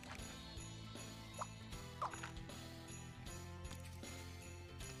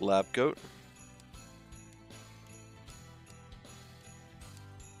 Lab coat.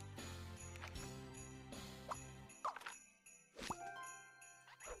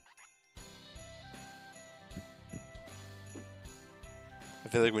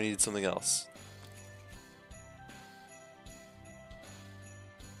 I feel like we need something else.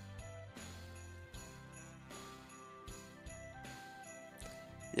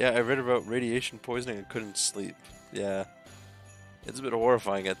 Yeah, I read about radiation poisoning and couldn't sleep. Yeah. It's a bit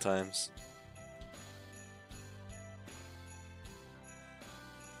horrifying at times.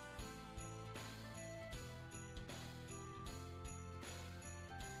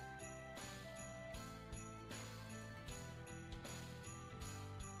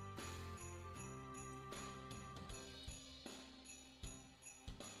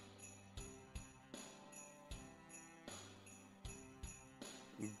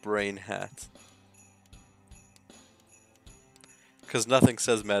 Brain hat. Because nothing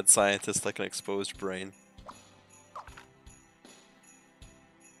says mad scientist like an exposed brain.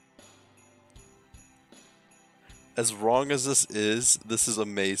 As wrong as this is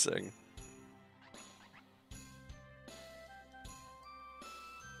amazing.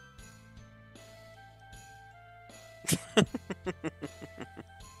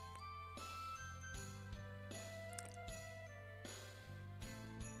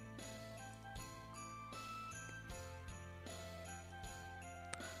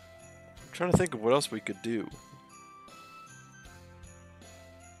 I'm trying to think of what else we could do.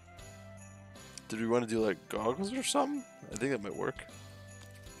 Did we want to do like goggles or something? I think that might work.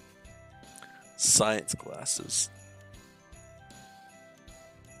 Science glasses.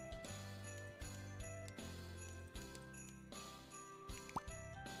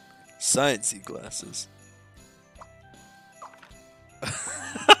 Sciencey glasses.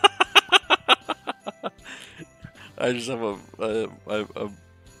 I just have a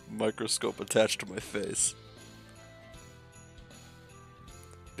microscope attached to my face.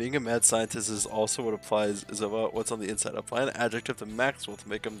 Being a mad scientist is also what applies is about what's on the inside. Apply an adjective to Maxwell to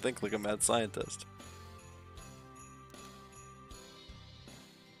make him think like a mad scientist.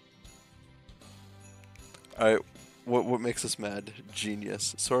 Alright, what makes us mad?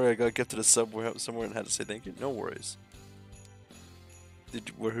 Genius. Sorry, I got gifted a sub somewhere and had to say thank you. No worries.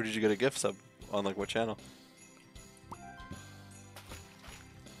 Who did you get a gift sub on? Like what channel?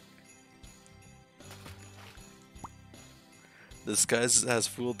 This guy has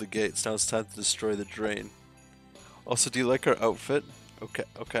fooled the gates. Now it's time to destroy the drain. Also, do you like our outfit? Okay,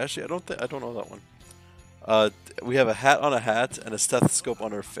 actually, I don't know that one. We have a hat on a hat and a stethoscope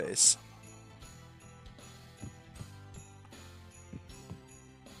on her face.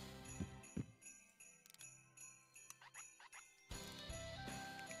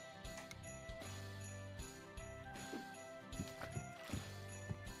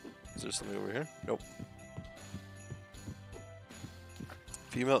 Is there something over here? Nope.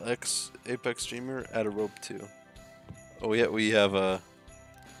 Female Apex streamer, add a rope too. Oh yeah, we already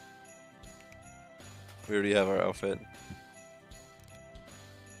have our outfit.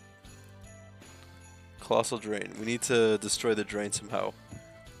 Colossal drain. We need to destroy the drain somehow.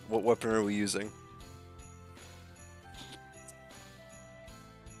 What weapon are we using?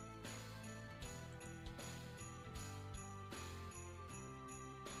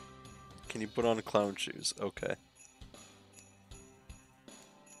 Can you put on clown shoes? Okay.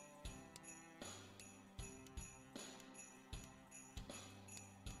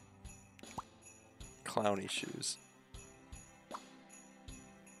 clowny shoes.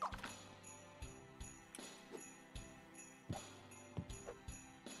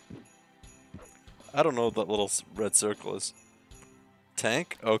 I don't know what that little red circle is.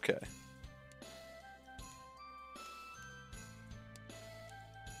 Tank? Okay.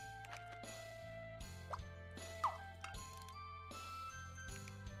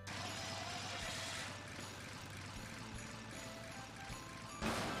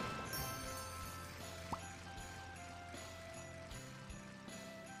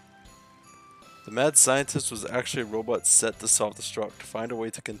 The mad scientist was actually a robot set to self-destruct, to find a way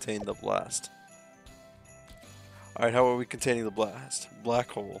to contain the blast. Alright, how are we containing the blast? Black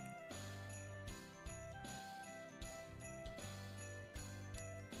hole.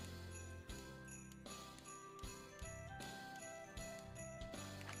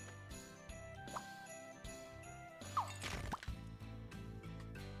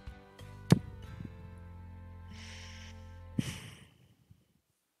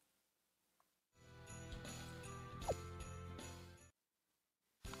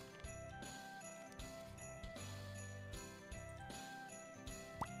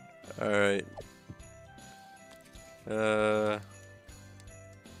 Alright. Oh.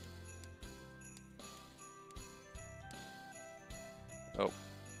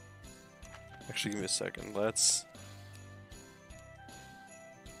 Actually, give me a second. Let's...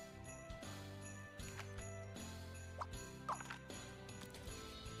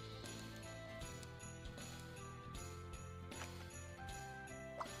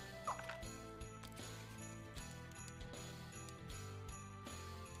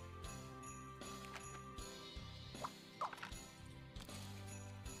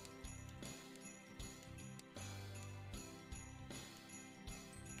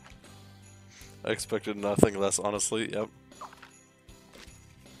 I expected nothing less, honestly. Yep.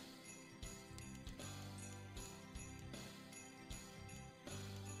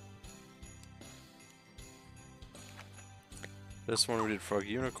 This one we did Frog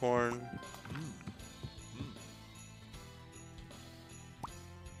Unicorn.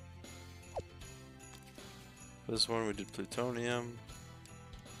 This one we did Plutonium.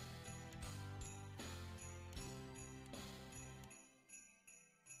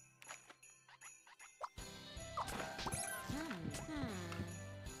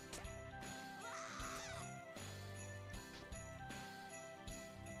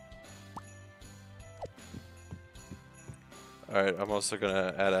 Alright, I'm also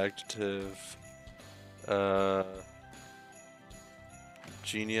gonna add adjective.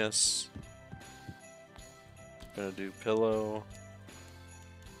 Genius. Gonna do pillow.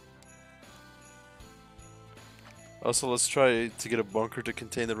 Also, let's try to get a bunker to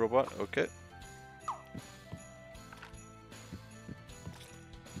contain the robot. Okay.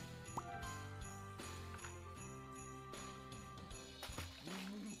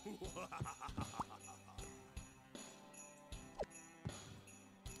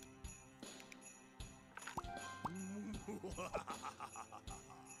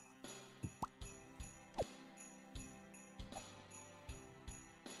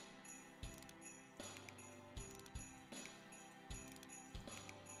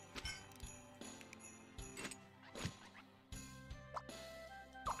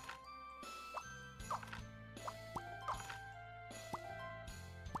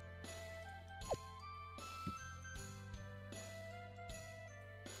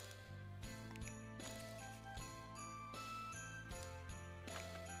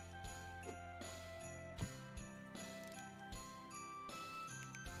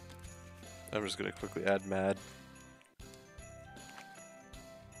 I'm just gonna quickly add mad.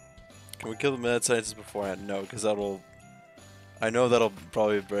 Can we kill the mad scientist beforehand? No, because that'll... I know that'll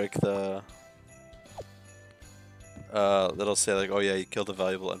probably break the... that'll say like, oh yeah, you killed a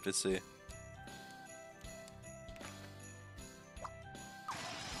valuable NPC.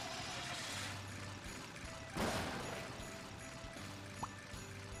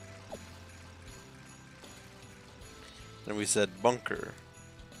 Then we said bunker.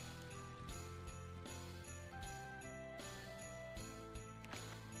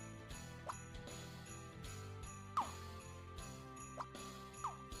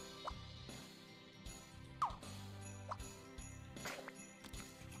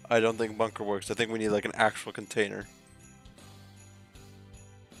 I don't think bunker works. I think we need like an actual container.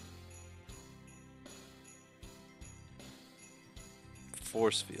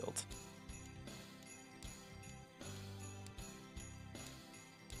 Force field.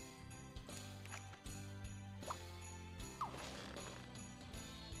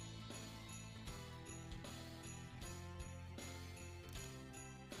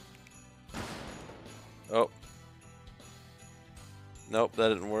 Oh. Nope, that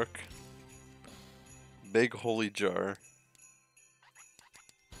didn't work. Big holy jar.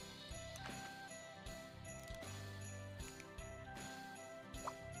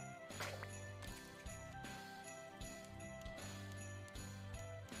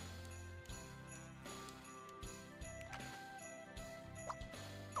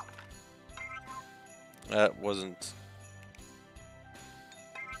 That wasn't...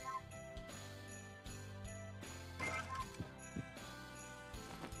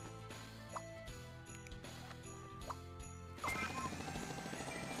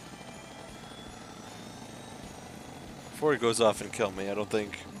 Before he goes off and kill me, I don't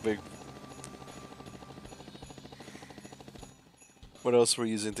think big... What else we're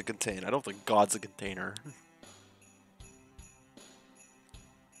using to contain? I don't think God's a container.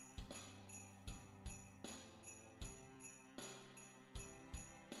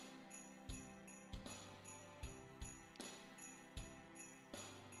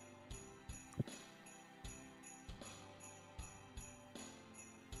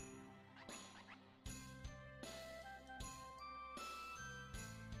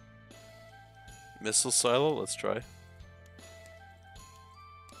 Missile silo? Let's try.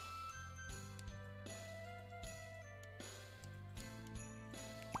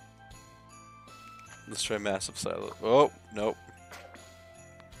 Let's try massive silo. Oh, nope.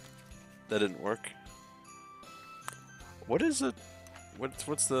 That didn't work. What is it?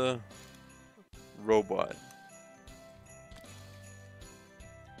 What's the robot?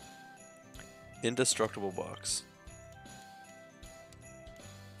 Indestructible box.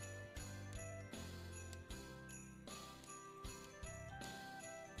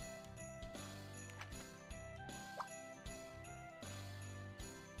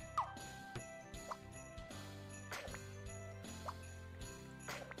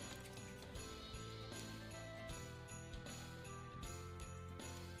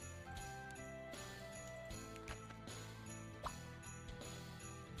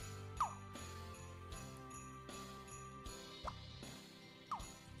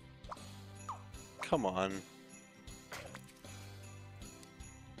 Come on.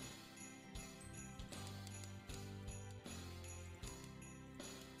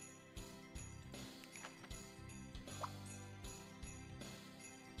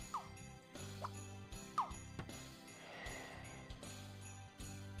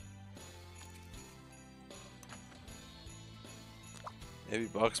 Maybe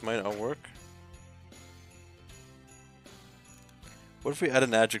box might not work. What if we add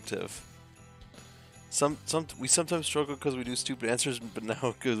an adjective? We sometimes struggle because we do stupid answers, but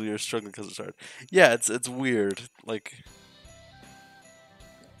now because we are struggling because it's hard. Yeah, it's weird. Like,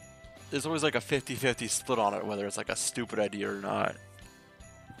 there's always like a 50-50 split on it, whether it's like a stupid idea or not.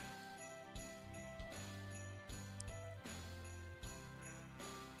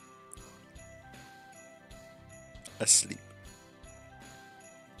 Asleep.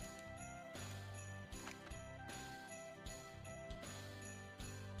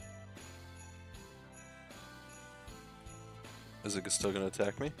 Is it still gonna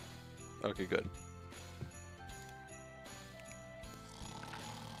attack me? Okay, good.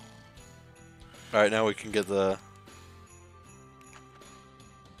 Alright, now we can get the...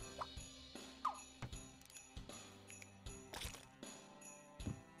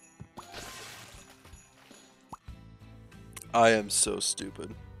 I am so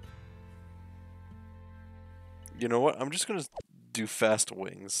stupid. You know what? I'm just gonna do fast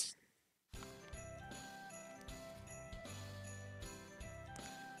wings.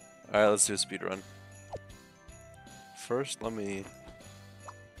 Alright, let's do a speed run. First, let me...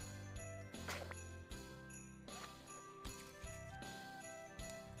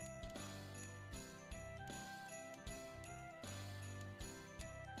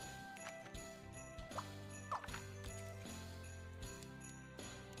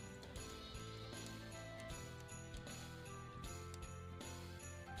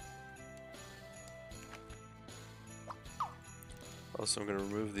 Also, I'm gonna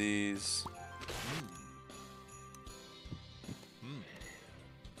remove these.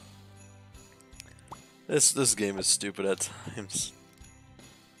 This game is stupid at times.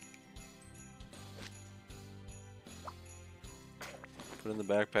 Put in the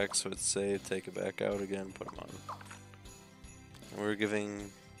backpack so it's safe. Take it back out again. Put them on. And we're giving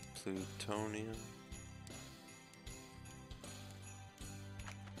plutonium.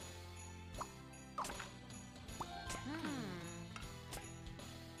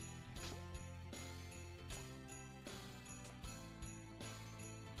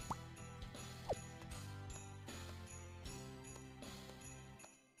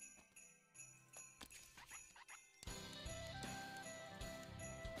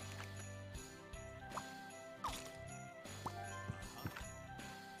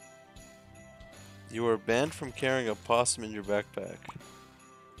 You are banned from carrying a possum in your backpack.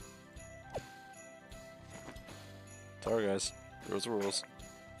 Sorry, guys. Rules are rules.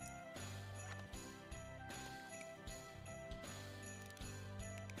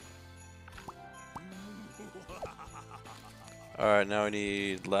 Alright, now I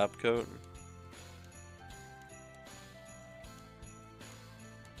need lab coat.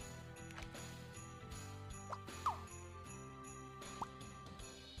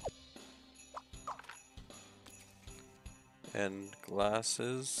 And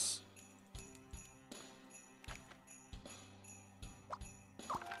glasses.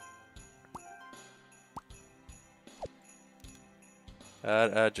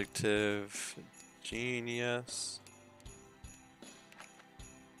 Add adjective. Genius.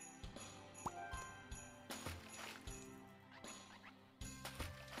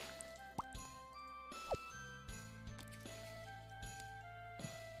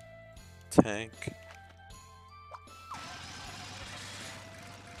 Tank.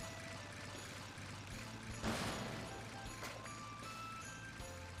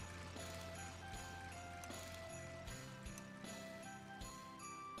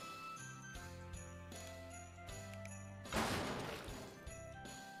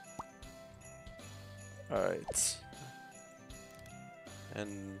 Alright.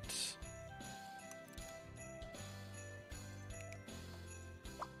 And...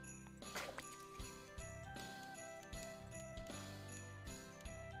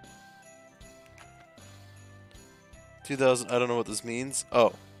 $2,000, I don't know what this means.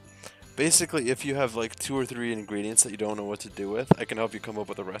 Oh. Basically, if you have like 2 or 3 ingredients that you don't know what to do with, I can help you come up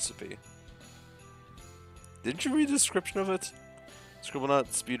with a recipe. Didn't you read the description of it?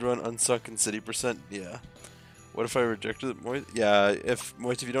 Scribblenauts, speedrun, unsunken city percent? Yeah. What if I rejected it, Moist? Yeah, if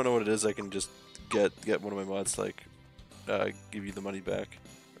Moist, if you don't know what it is, I can just get one of my mods to like give you the money back.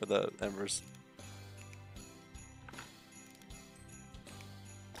 Or the embers.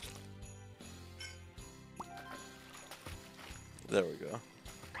 There we go.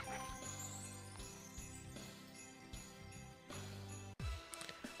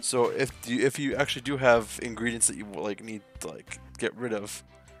 So if you actually do have ingredients that you like need to like get rid of,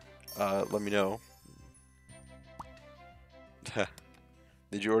 let me know.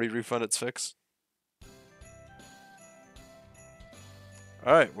 Did you already refund its fix?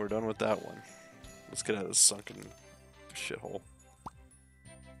 Alright, we're done with that one. Let's get out of this sunken shithole.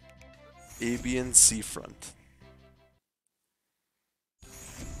 Abian Seafront.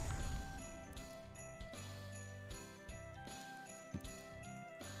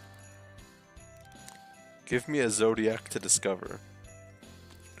 Give me a zodiac to discover.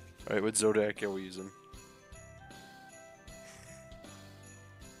 Alright, what zodiac are we using?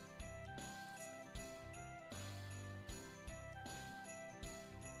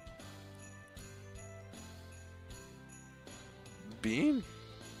 Bean?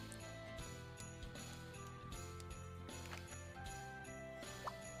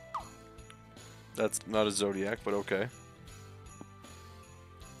 That's not a zodiac, but okay.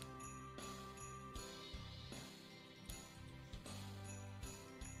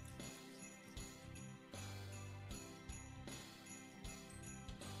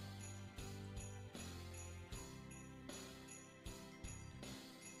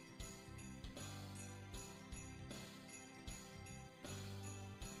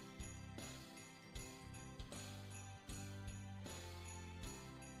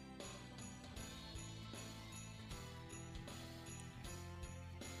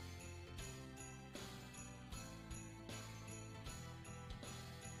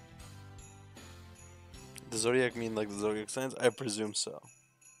 Does zodiac mean like the zodiac signs? I presume so.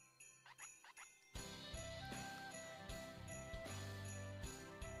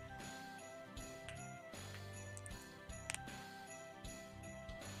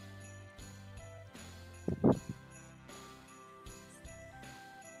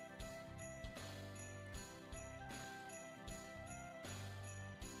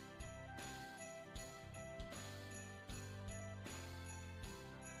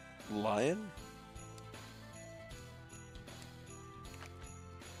 Lion?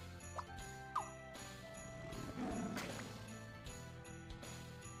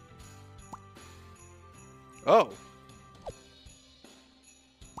 Oh!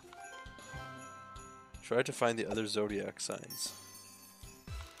 Try to find the other zodiac signs.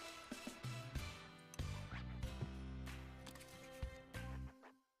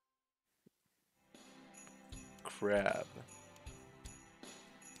 Crab.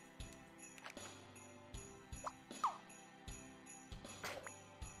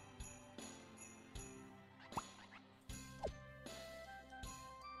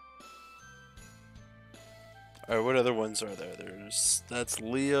 Alright, what other ones are there? That's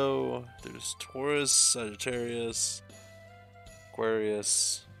Leo, there's Taurus, Sagittarius,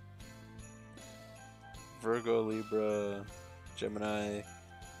 Aquarius, Virgo, Libra, Gemini.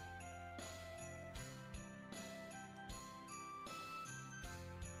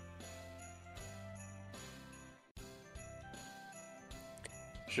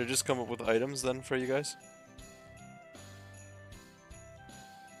 Should I just come up with items then for you guys?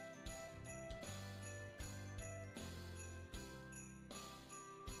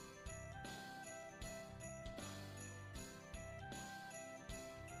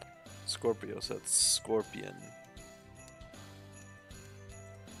 Scorpio, so that's Scorpion.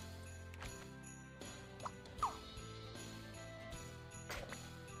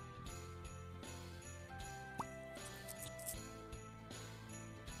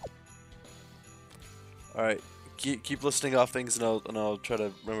 Alright, keep listing off things and I'll try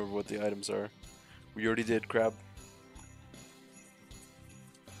to remember what the items are. We already did crab.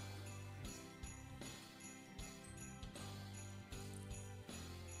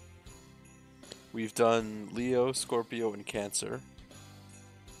 We've done Leo, Scorpio, and Cancer.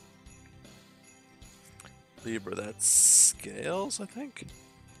 Libra, that's scales, I think?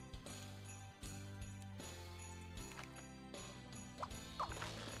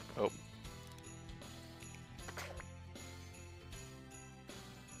 Oh.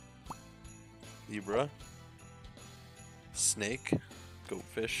 Libra. Snake.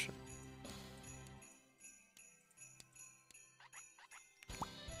 Goatfish.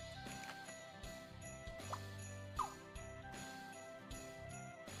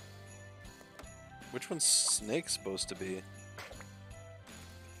 Which one's snake supposed to be?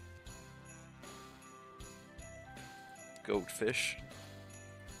 Goatfish.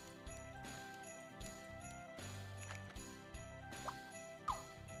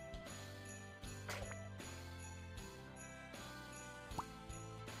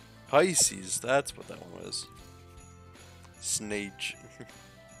 Pisces, that's what that one was. Snake.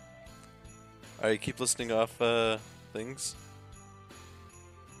 Alright, keep listing off things.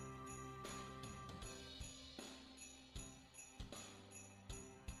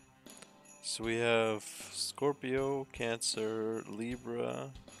 So we have Scorpio, Cancer,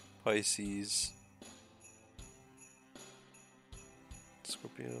 Libra, Pisces.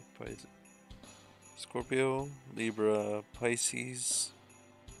 Scorpio, Libra, Pisces,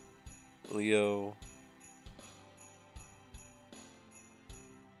 Leo.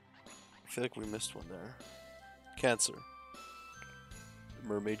 I feel like we missed one there. Cancer.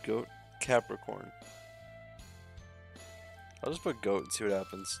 Mermaid goat. Capricorn. I'll just put goat and see what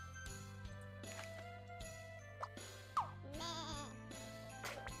happens.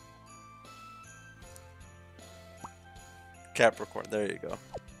 Capricorn, there you go.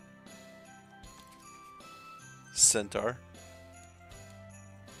 Centaur.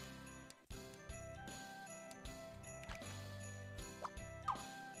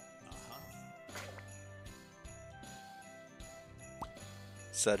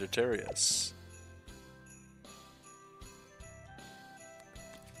 Sagittarius.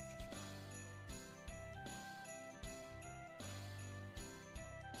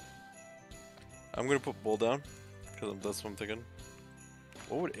 I'm gonna put bull down because that's what I'm thinking.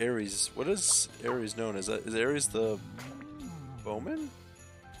 What would Aries? What is Aries known as? Is Aries the bowman?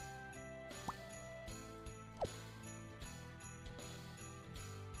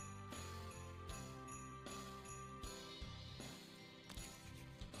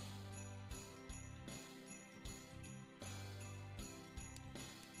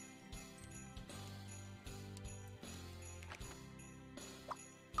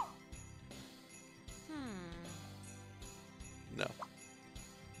 No.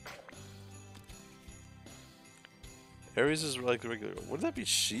 Aries is like the regular. Would that be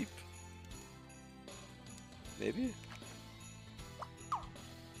sheep? Maybe?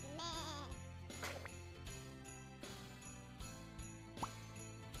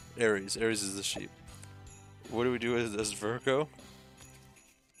 Aries. Aries is the sheep. What do we do as Virgo?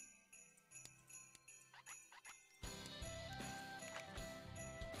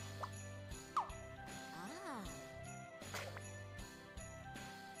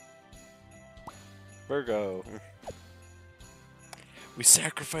 Virgo. We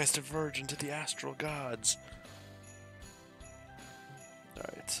sacrificed a virgin to the astral gods.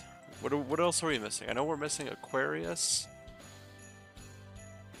 Alright. What else are we missing? I know we're missing Aquarius.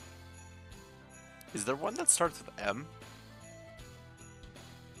 Is there one that starts with M?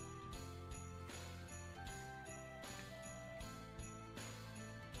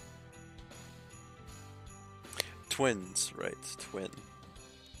 Twins, right, twin.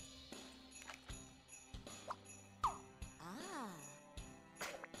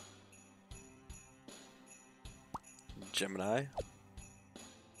 Gemini.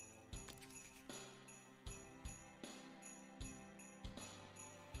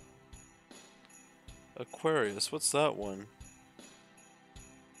 Aquarius, what's that one?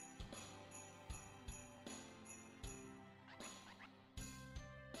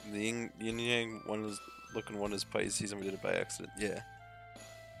 The yin yang one is looking one is Pisces, and we did it by accident. Yeah.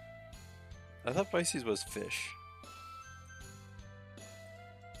 I thought Pisces was fish.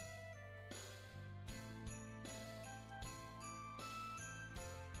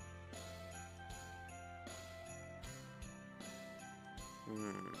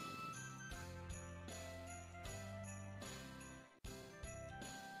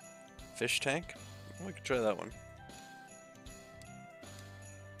 Fish tank? We could try that one.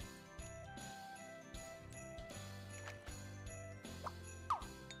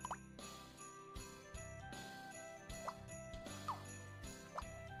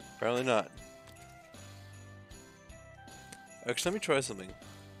 Apparently not. Actually, let me try something.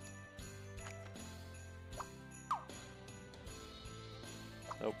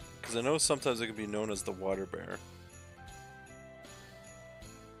 Nope, because I know sometimes it can be known as the water bear.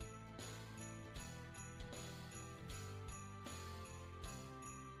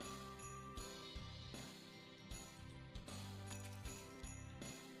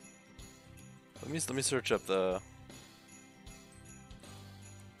 Let me search up the.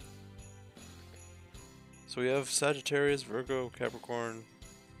 So we have Sagittarius, Virgo, Capricorn,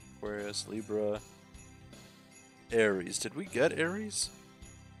 Aquarius, Libra, Aries. Did we get Aries?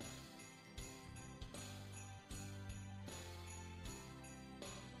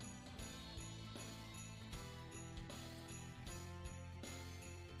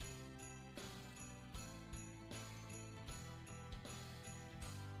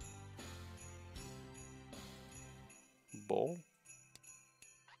 Bull?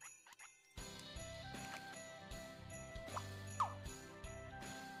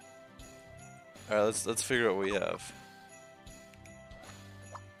 Alright, let's figure out what we have.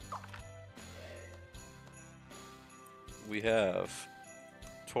 We have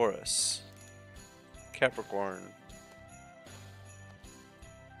Taurus, Capricorn,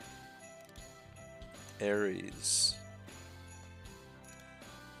 Aries.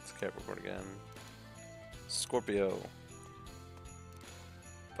 It's Capricorn again. Scorpio,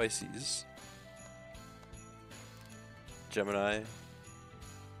 Pisces, Gemini,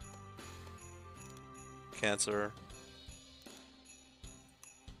 Cancer,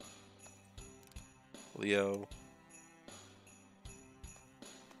 Leo,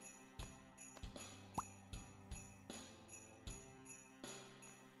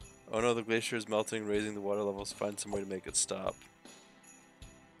 oh no, the glacier is melting, raising the water levels. Find some way to make it stop.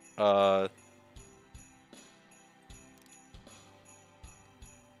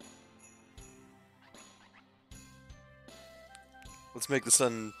 Let's make the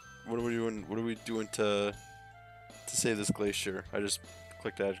sun. What are we doing? What are we doing to save this glacier? I just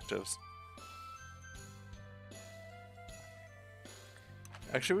clicked adjectives.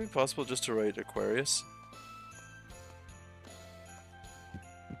 Actually, would it be possible just to write Aquarius?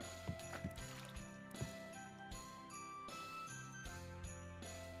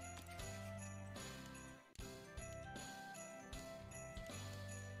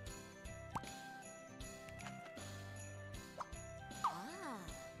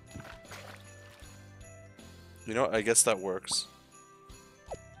 You know, I guess that works.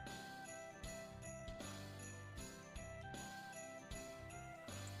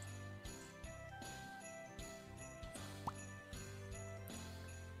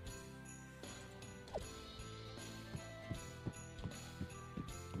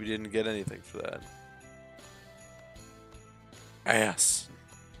 We didn't get anything for that. Ass.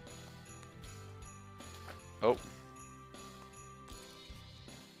 Oh.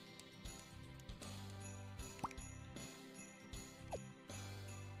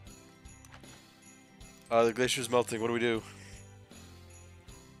 The glacier's melting. What do we do?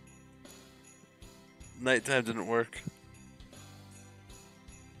 Nighttime didn't work.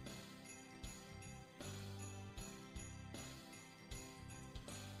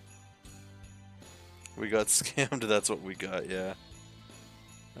 We got scammed, that's what we got, yeah.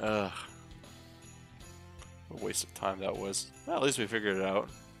 Ugh. What a waste of time that was. Well, at least we figured it out.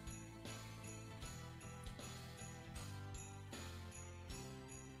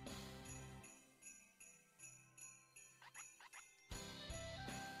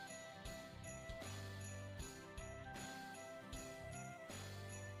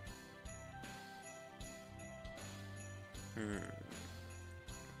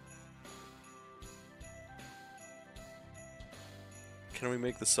 Can we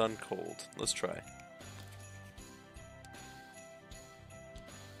make the sun cold? Let's try.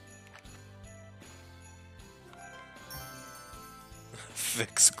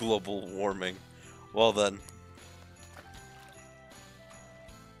 fix global warming. Well then.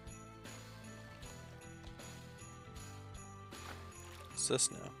 What's this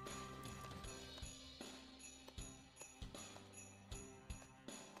now?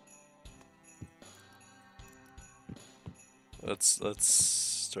 Let's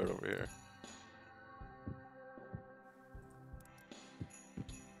start over here.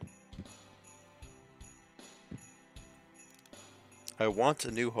 I want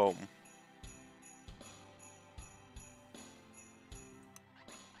a new home.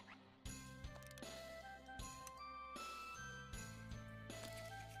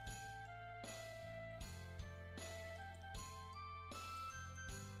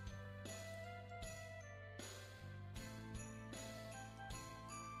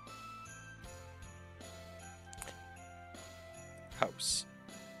 House.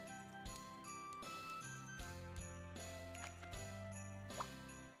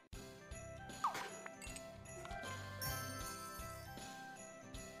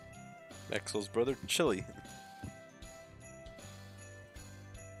 Maxwell's brother, Chili.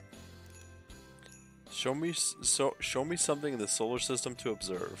 Show me something in the solar system to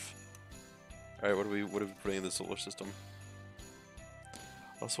observe. All right, what are we putting in the solar system?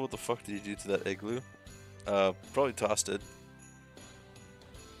 Also, what the fuck did you do to that igloo? Probably tossed it.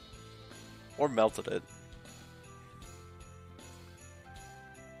 Or melted it.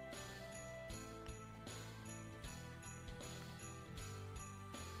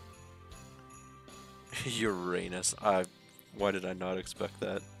 Uranus. Why did I not expect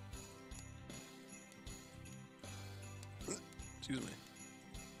that? Excuse me.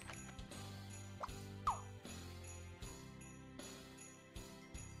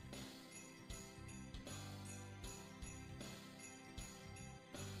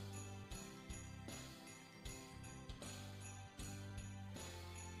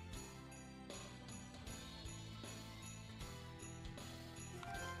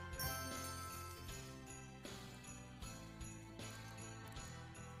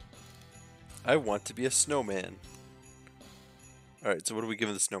 I want to be a snowman. Alright, so what are we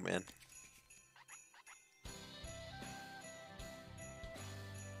giving the snowman?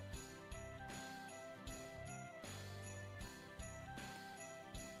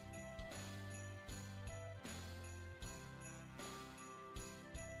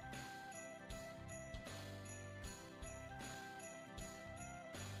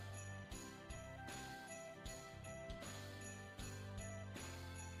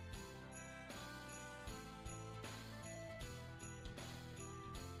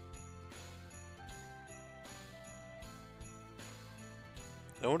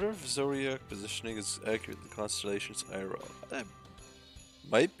 I wonder if zodiac positioning is accurate in the constellations Iro. That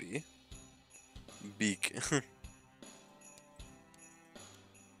might be. Beak.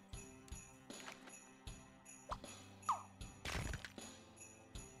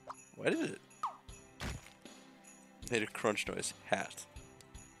 Why did it? Made a crunch noise. Hat.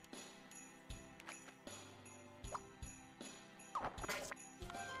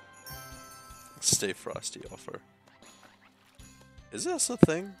 Stay frosty offer. Is this a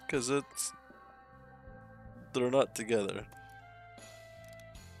thing? Cause they're not together.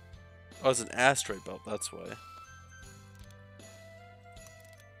 Oh, it's an asteroid belt, that's why.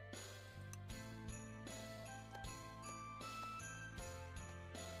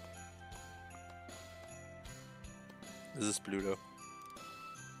 Is this Pluto?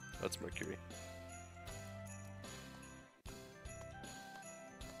 That's Mercury.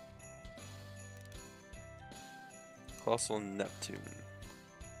 Colossal Neptune.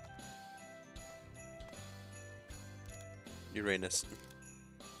 Uranus.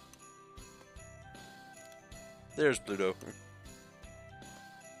 There's Pluto.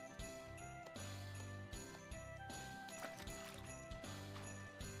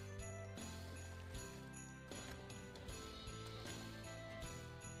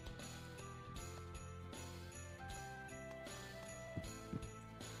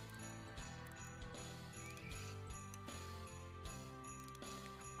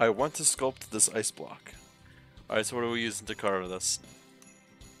 I want to sculpt this ice block. Alright, so what are we using to carve this?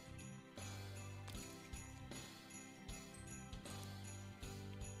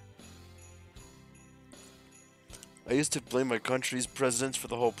 I used to blame my country's presidents for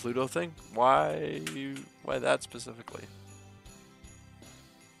the whole Pluto thing. Why that specifically?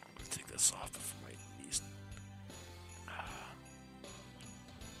 I'm gonna take this off before my knees.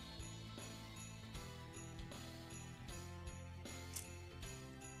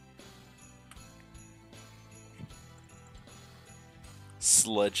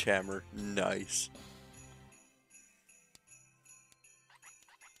 Sledgehammer, nice.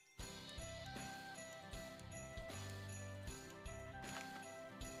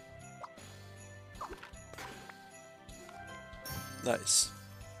 Nice.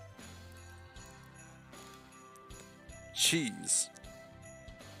 Cheese.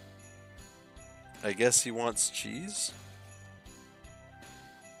 I guess he wants cheese?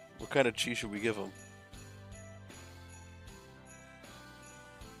 What kind of cheese should we give him?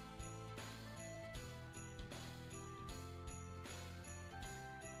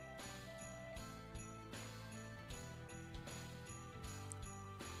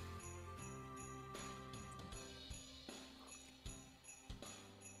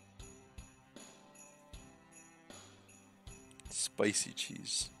 Spicy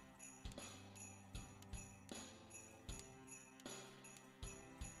cheese.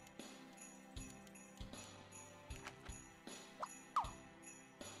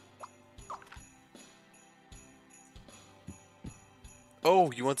 Oh,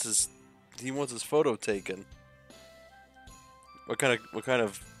 he wants his photo taken. What kind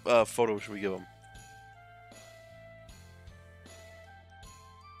of photo should we give him?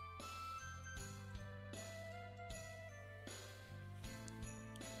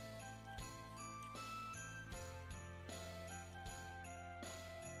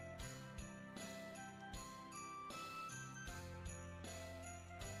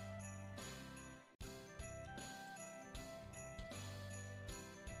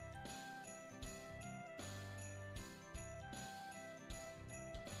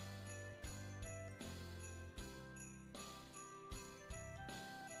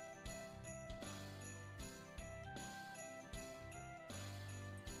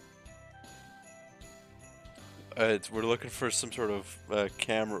 We're looking for some sort of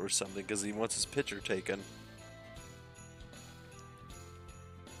camera or something because he wants his picture taken.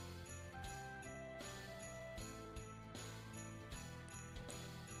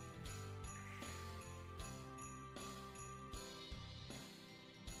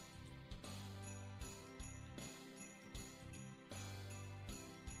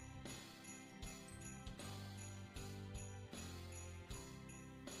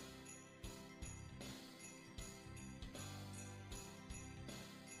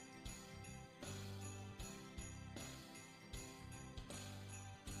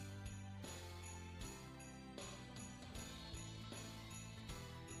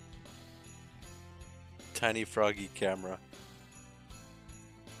 Tiny froggy camera.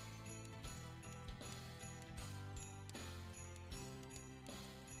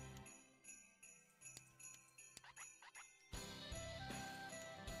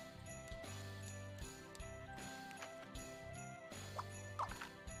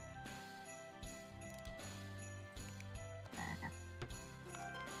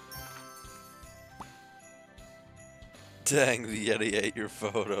 Dang, the Yeti ate your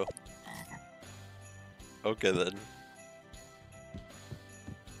photo. Okay then.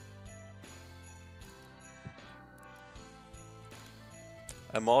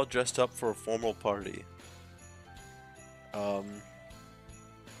 I'm all dressed up for a formal party.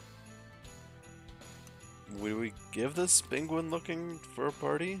 Would we give this penguin looking for a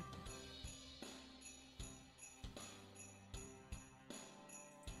party?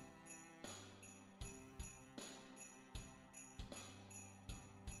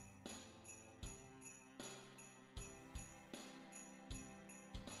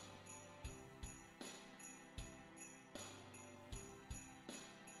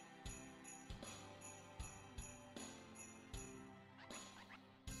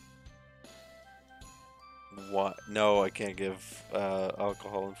 What? No, I can't give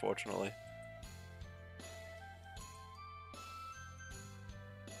alcohol, unfortunately.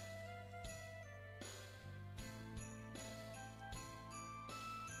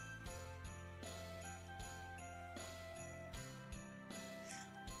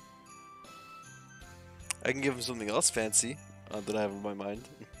 I can give him something else fancy that I have in my mind.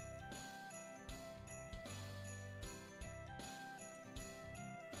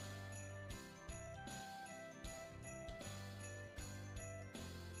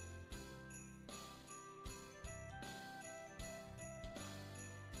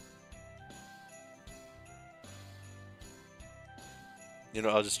 You know,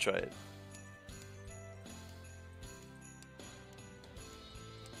 I'll just try it.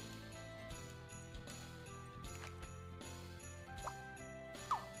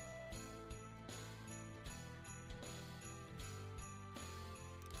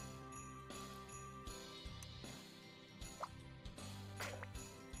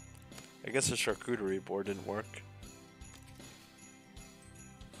 I guess the charcuterie board didn't work.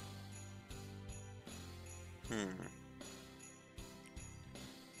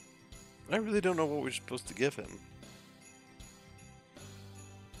 I really don't know what we're supposed to give him.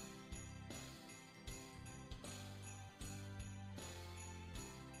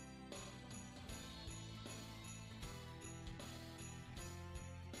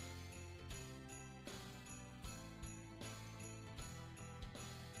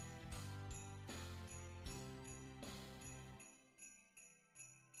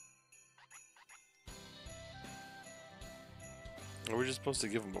 we just supposed to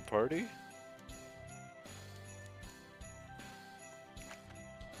give him a party?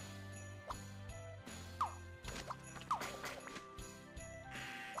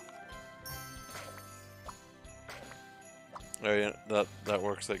 Oh yeah, that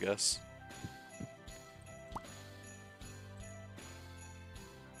works, I guess.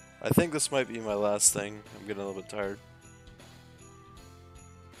 I think this might be my last thing. I'm getting a little bit tired.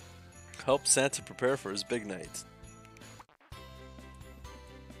 Help Santa prepare for his big night.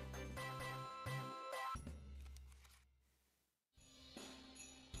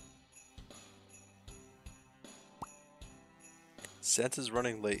 Santa's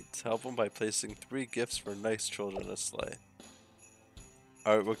running late. Help him by placing 3 gifts for nice children in a sleigh.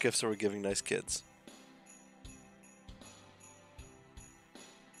 Alright, what gifts are we giving nice kids?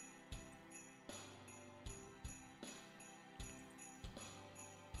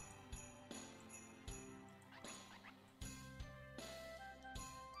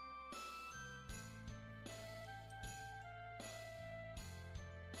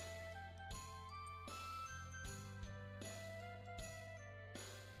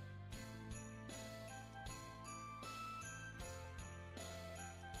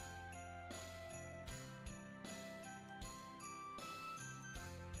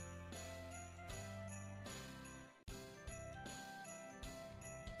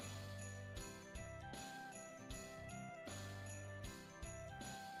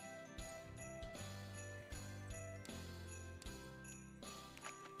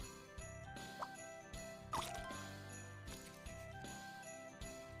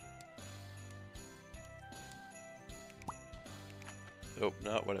 Oh,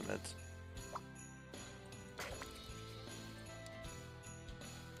 not what I meant.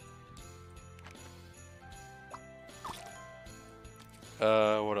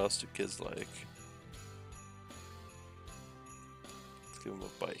 What else do kids like? Let's give them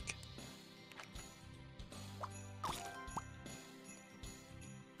a bike.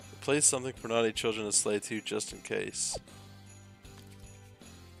 Place something for naughty children to sleigh too, just in case.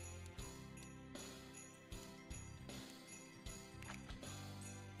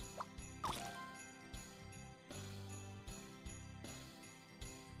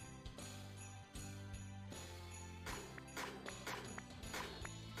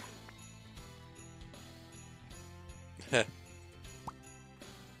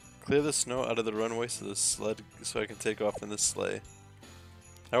 Clear the snow out of the runway so the sled so I can take off in this sleigh.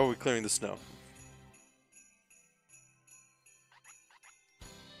 How are we clearing the snow?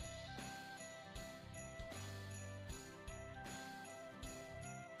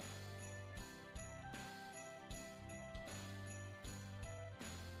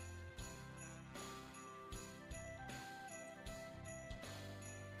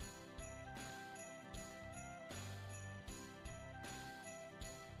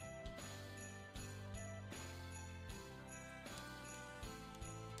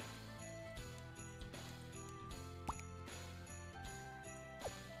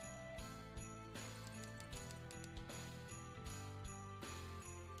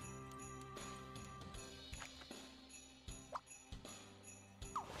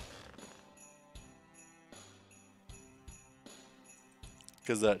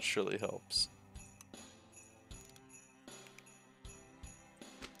 Because that surely helps.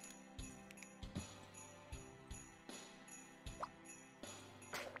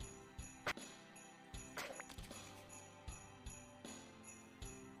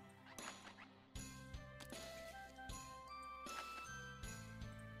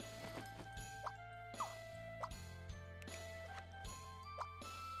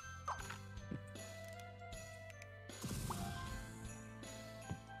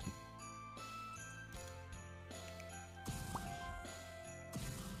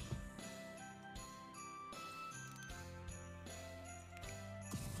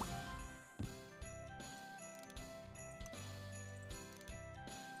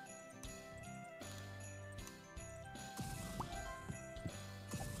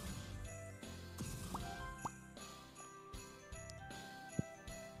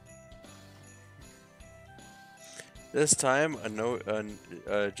 This time,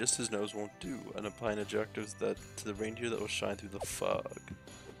 just his nose won't do, and applying adjectives that to the reindeer that will shine through the fog.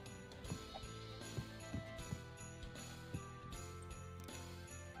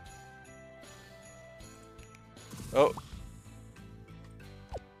 Oh!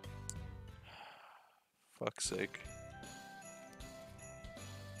 Fuck's sake.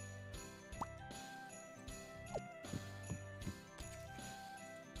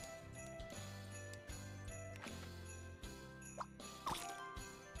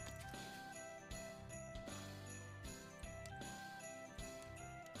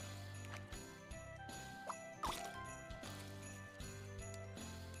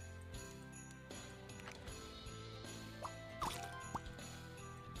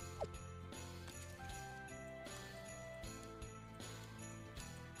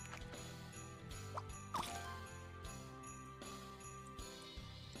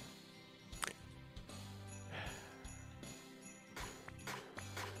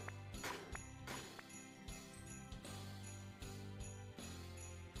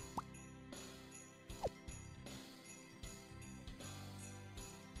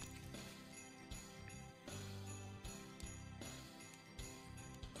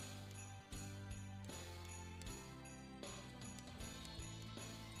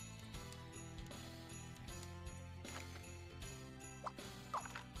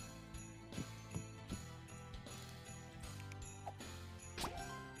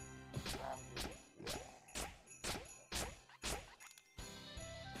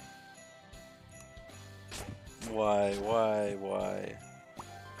 Why?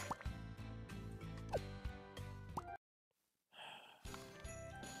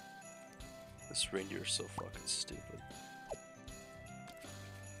 This reindeer is so fucking stupid.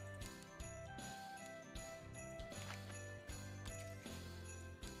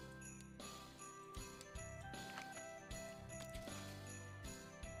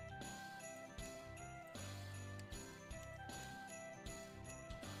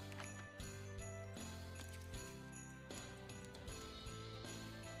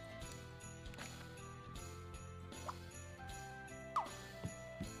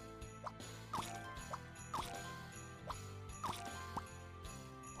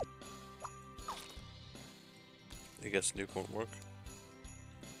 I guess nuke won't work.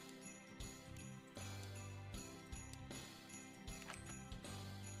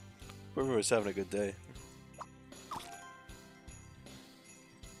 Everybody's having a good day.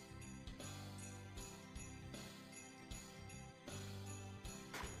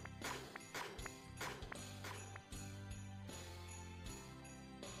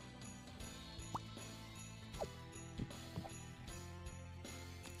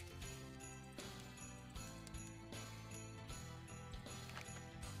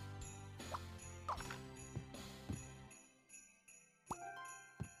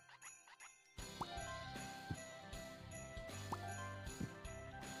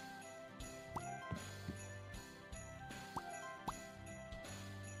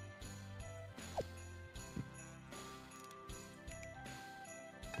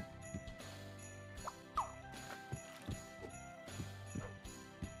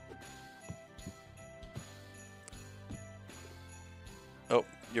 Oh,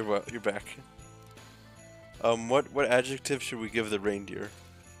 you're back. What adjective should we give the reindeer?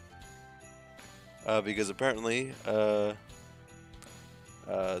 Because apparently, the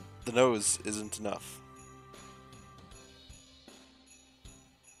nose isn't enough.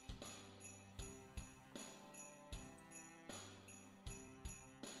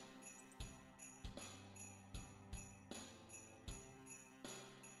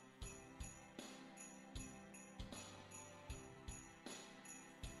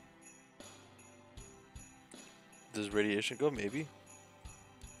 Does radiation go? Maybe.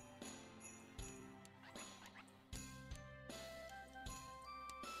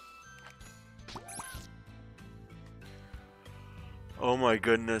 Oh my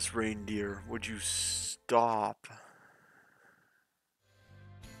goodness, reindeer. Would you stop?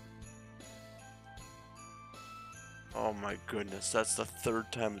 Oh my goodness, that's the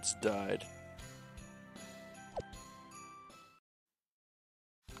third time it's died.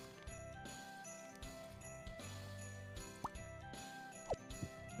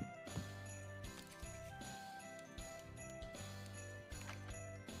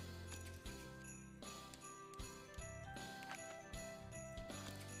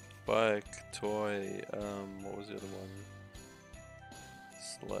 Bike, toy, what was the other one?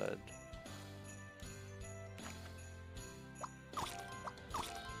 Sled.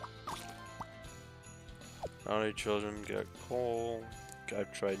 Not any children get coal.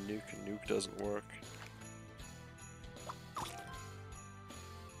 I've tried nuke and nuke doesn't work.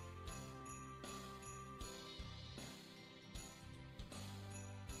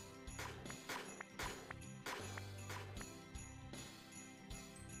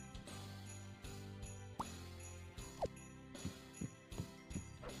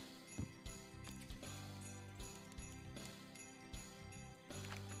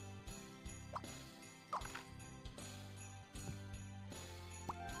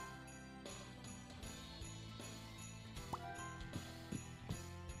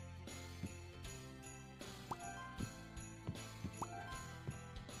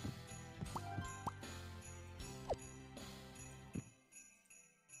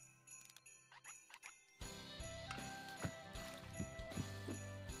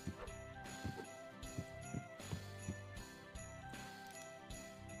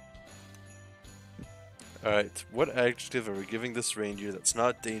 Alright, what adjective are we giving this reindeer that's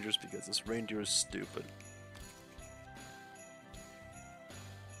not dangerous because this reindeer is stupid?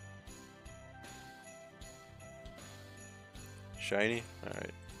 Shiny?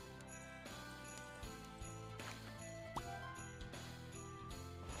 Alright.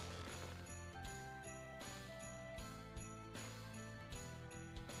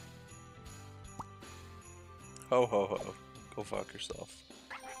 Ho ho ho. Go fuck yourself.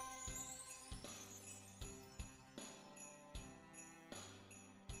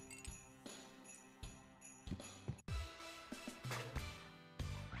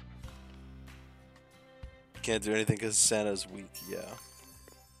 Can't do anything because Santa's weak, yeah.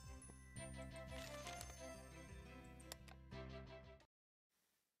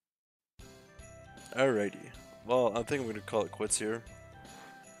 Alrighty. Well, I think I'm gonna call it quits here.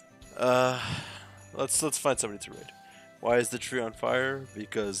 Uh, let's find somebody to raid. Why is the tree on fire?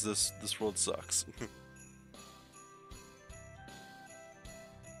 Because this world sucks.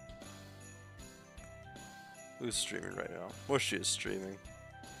 Who's streaming right now? Mushy is streaming.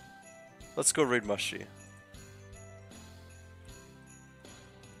 Let's go raid Mushy.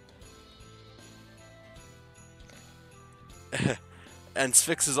 And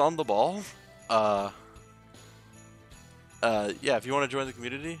Sphinx is on the ball. Yeah, if you want to join the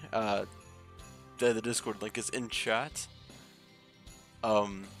community, the Discord link is in chat. I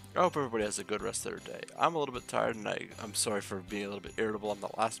hope everybody has a good rest of their day. I'm a little bit tired, and I'm sorry for being a little bit irritable on the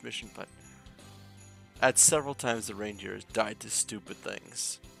last mission, but at several times the reindeers died to stupid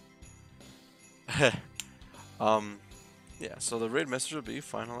things. Yeah. So the raid message will be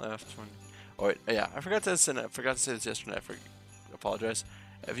final F20. Oh wait, yeah, I forgot to say this yesterday. Apologize.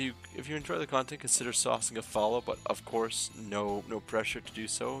 If you enjoy the content, consider saucing a follow, but of course, no pressure to do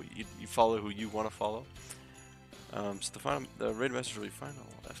so. You follow who you want to follow. So the raid message will be final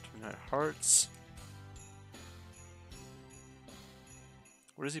F29 hearts.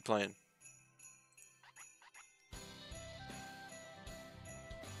 What is he playing?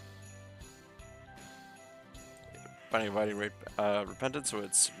 Finding inviting raid repentance, so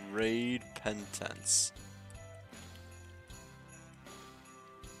it's raid pentance.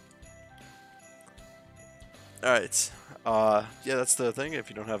 Alright. Yeah, that's the thing. If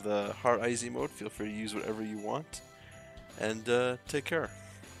you don't have the hard easy mode, feel free to use whatever you want. And take care.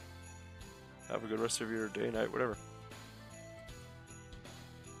 Have a good rest of your day, night, whatever.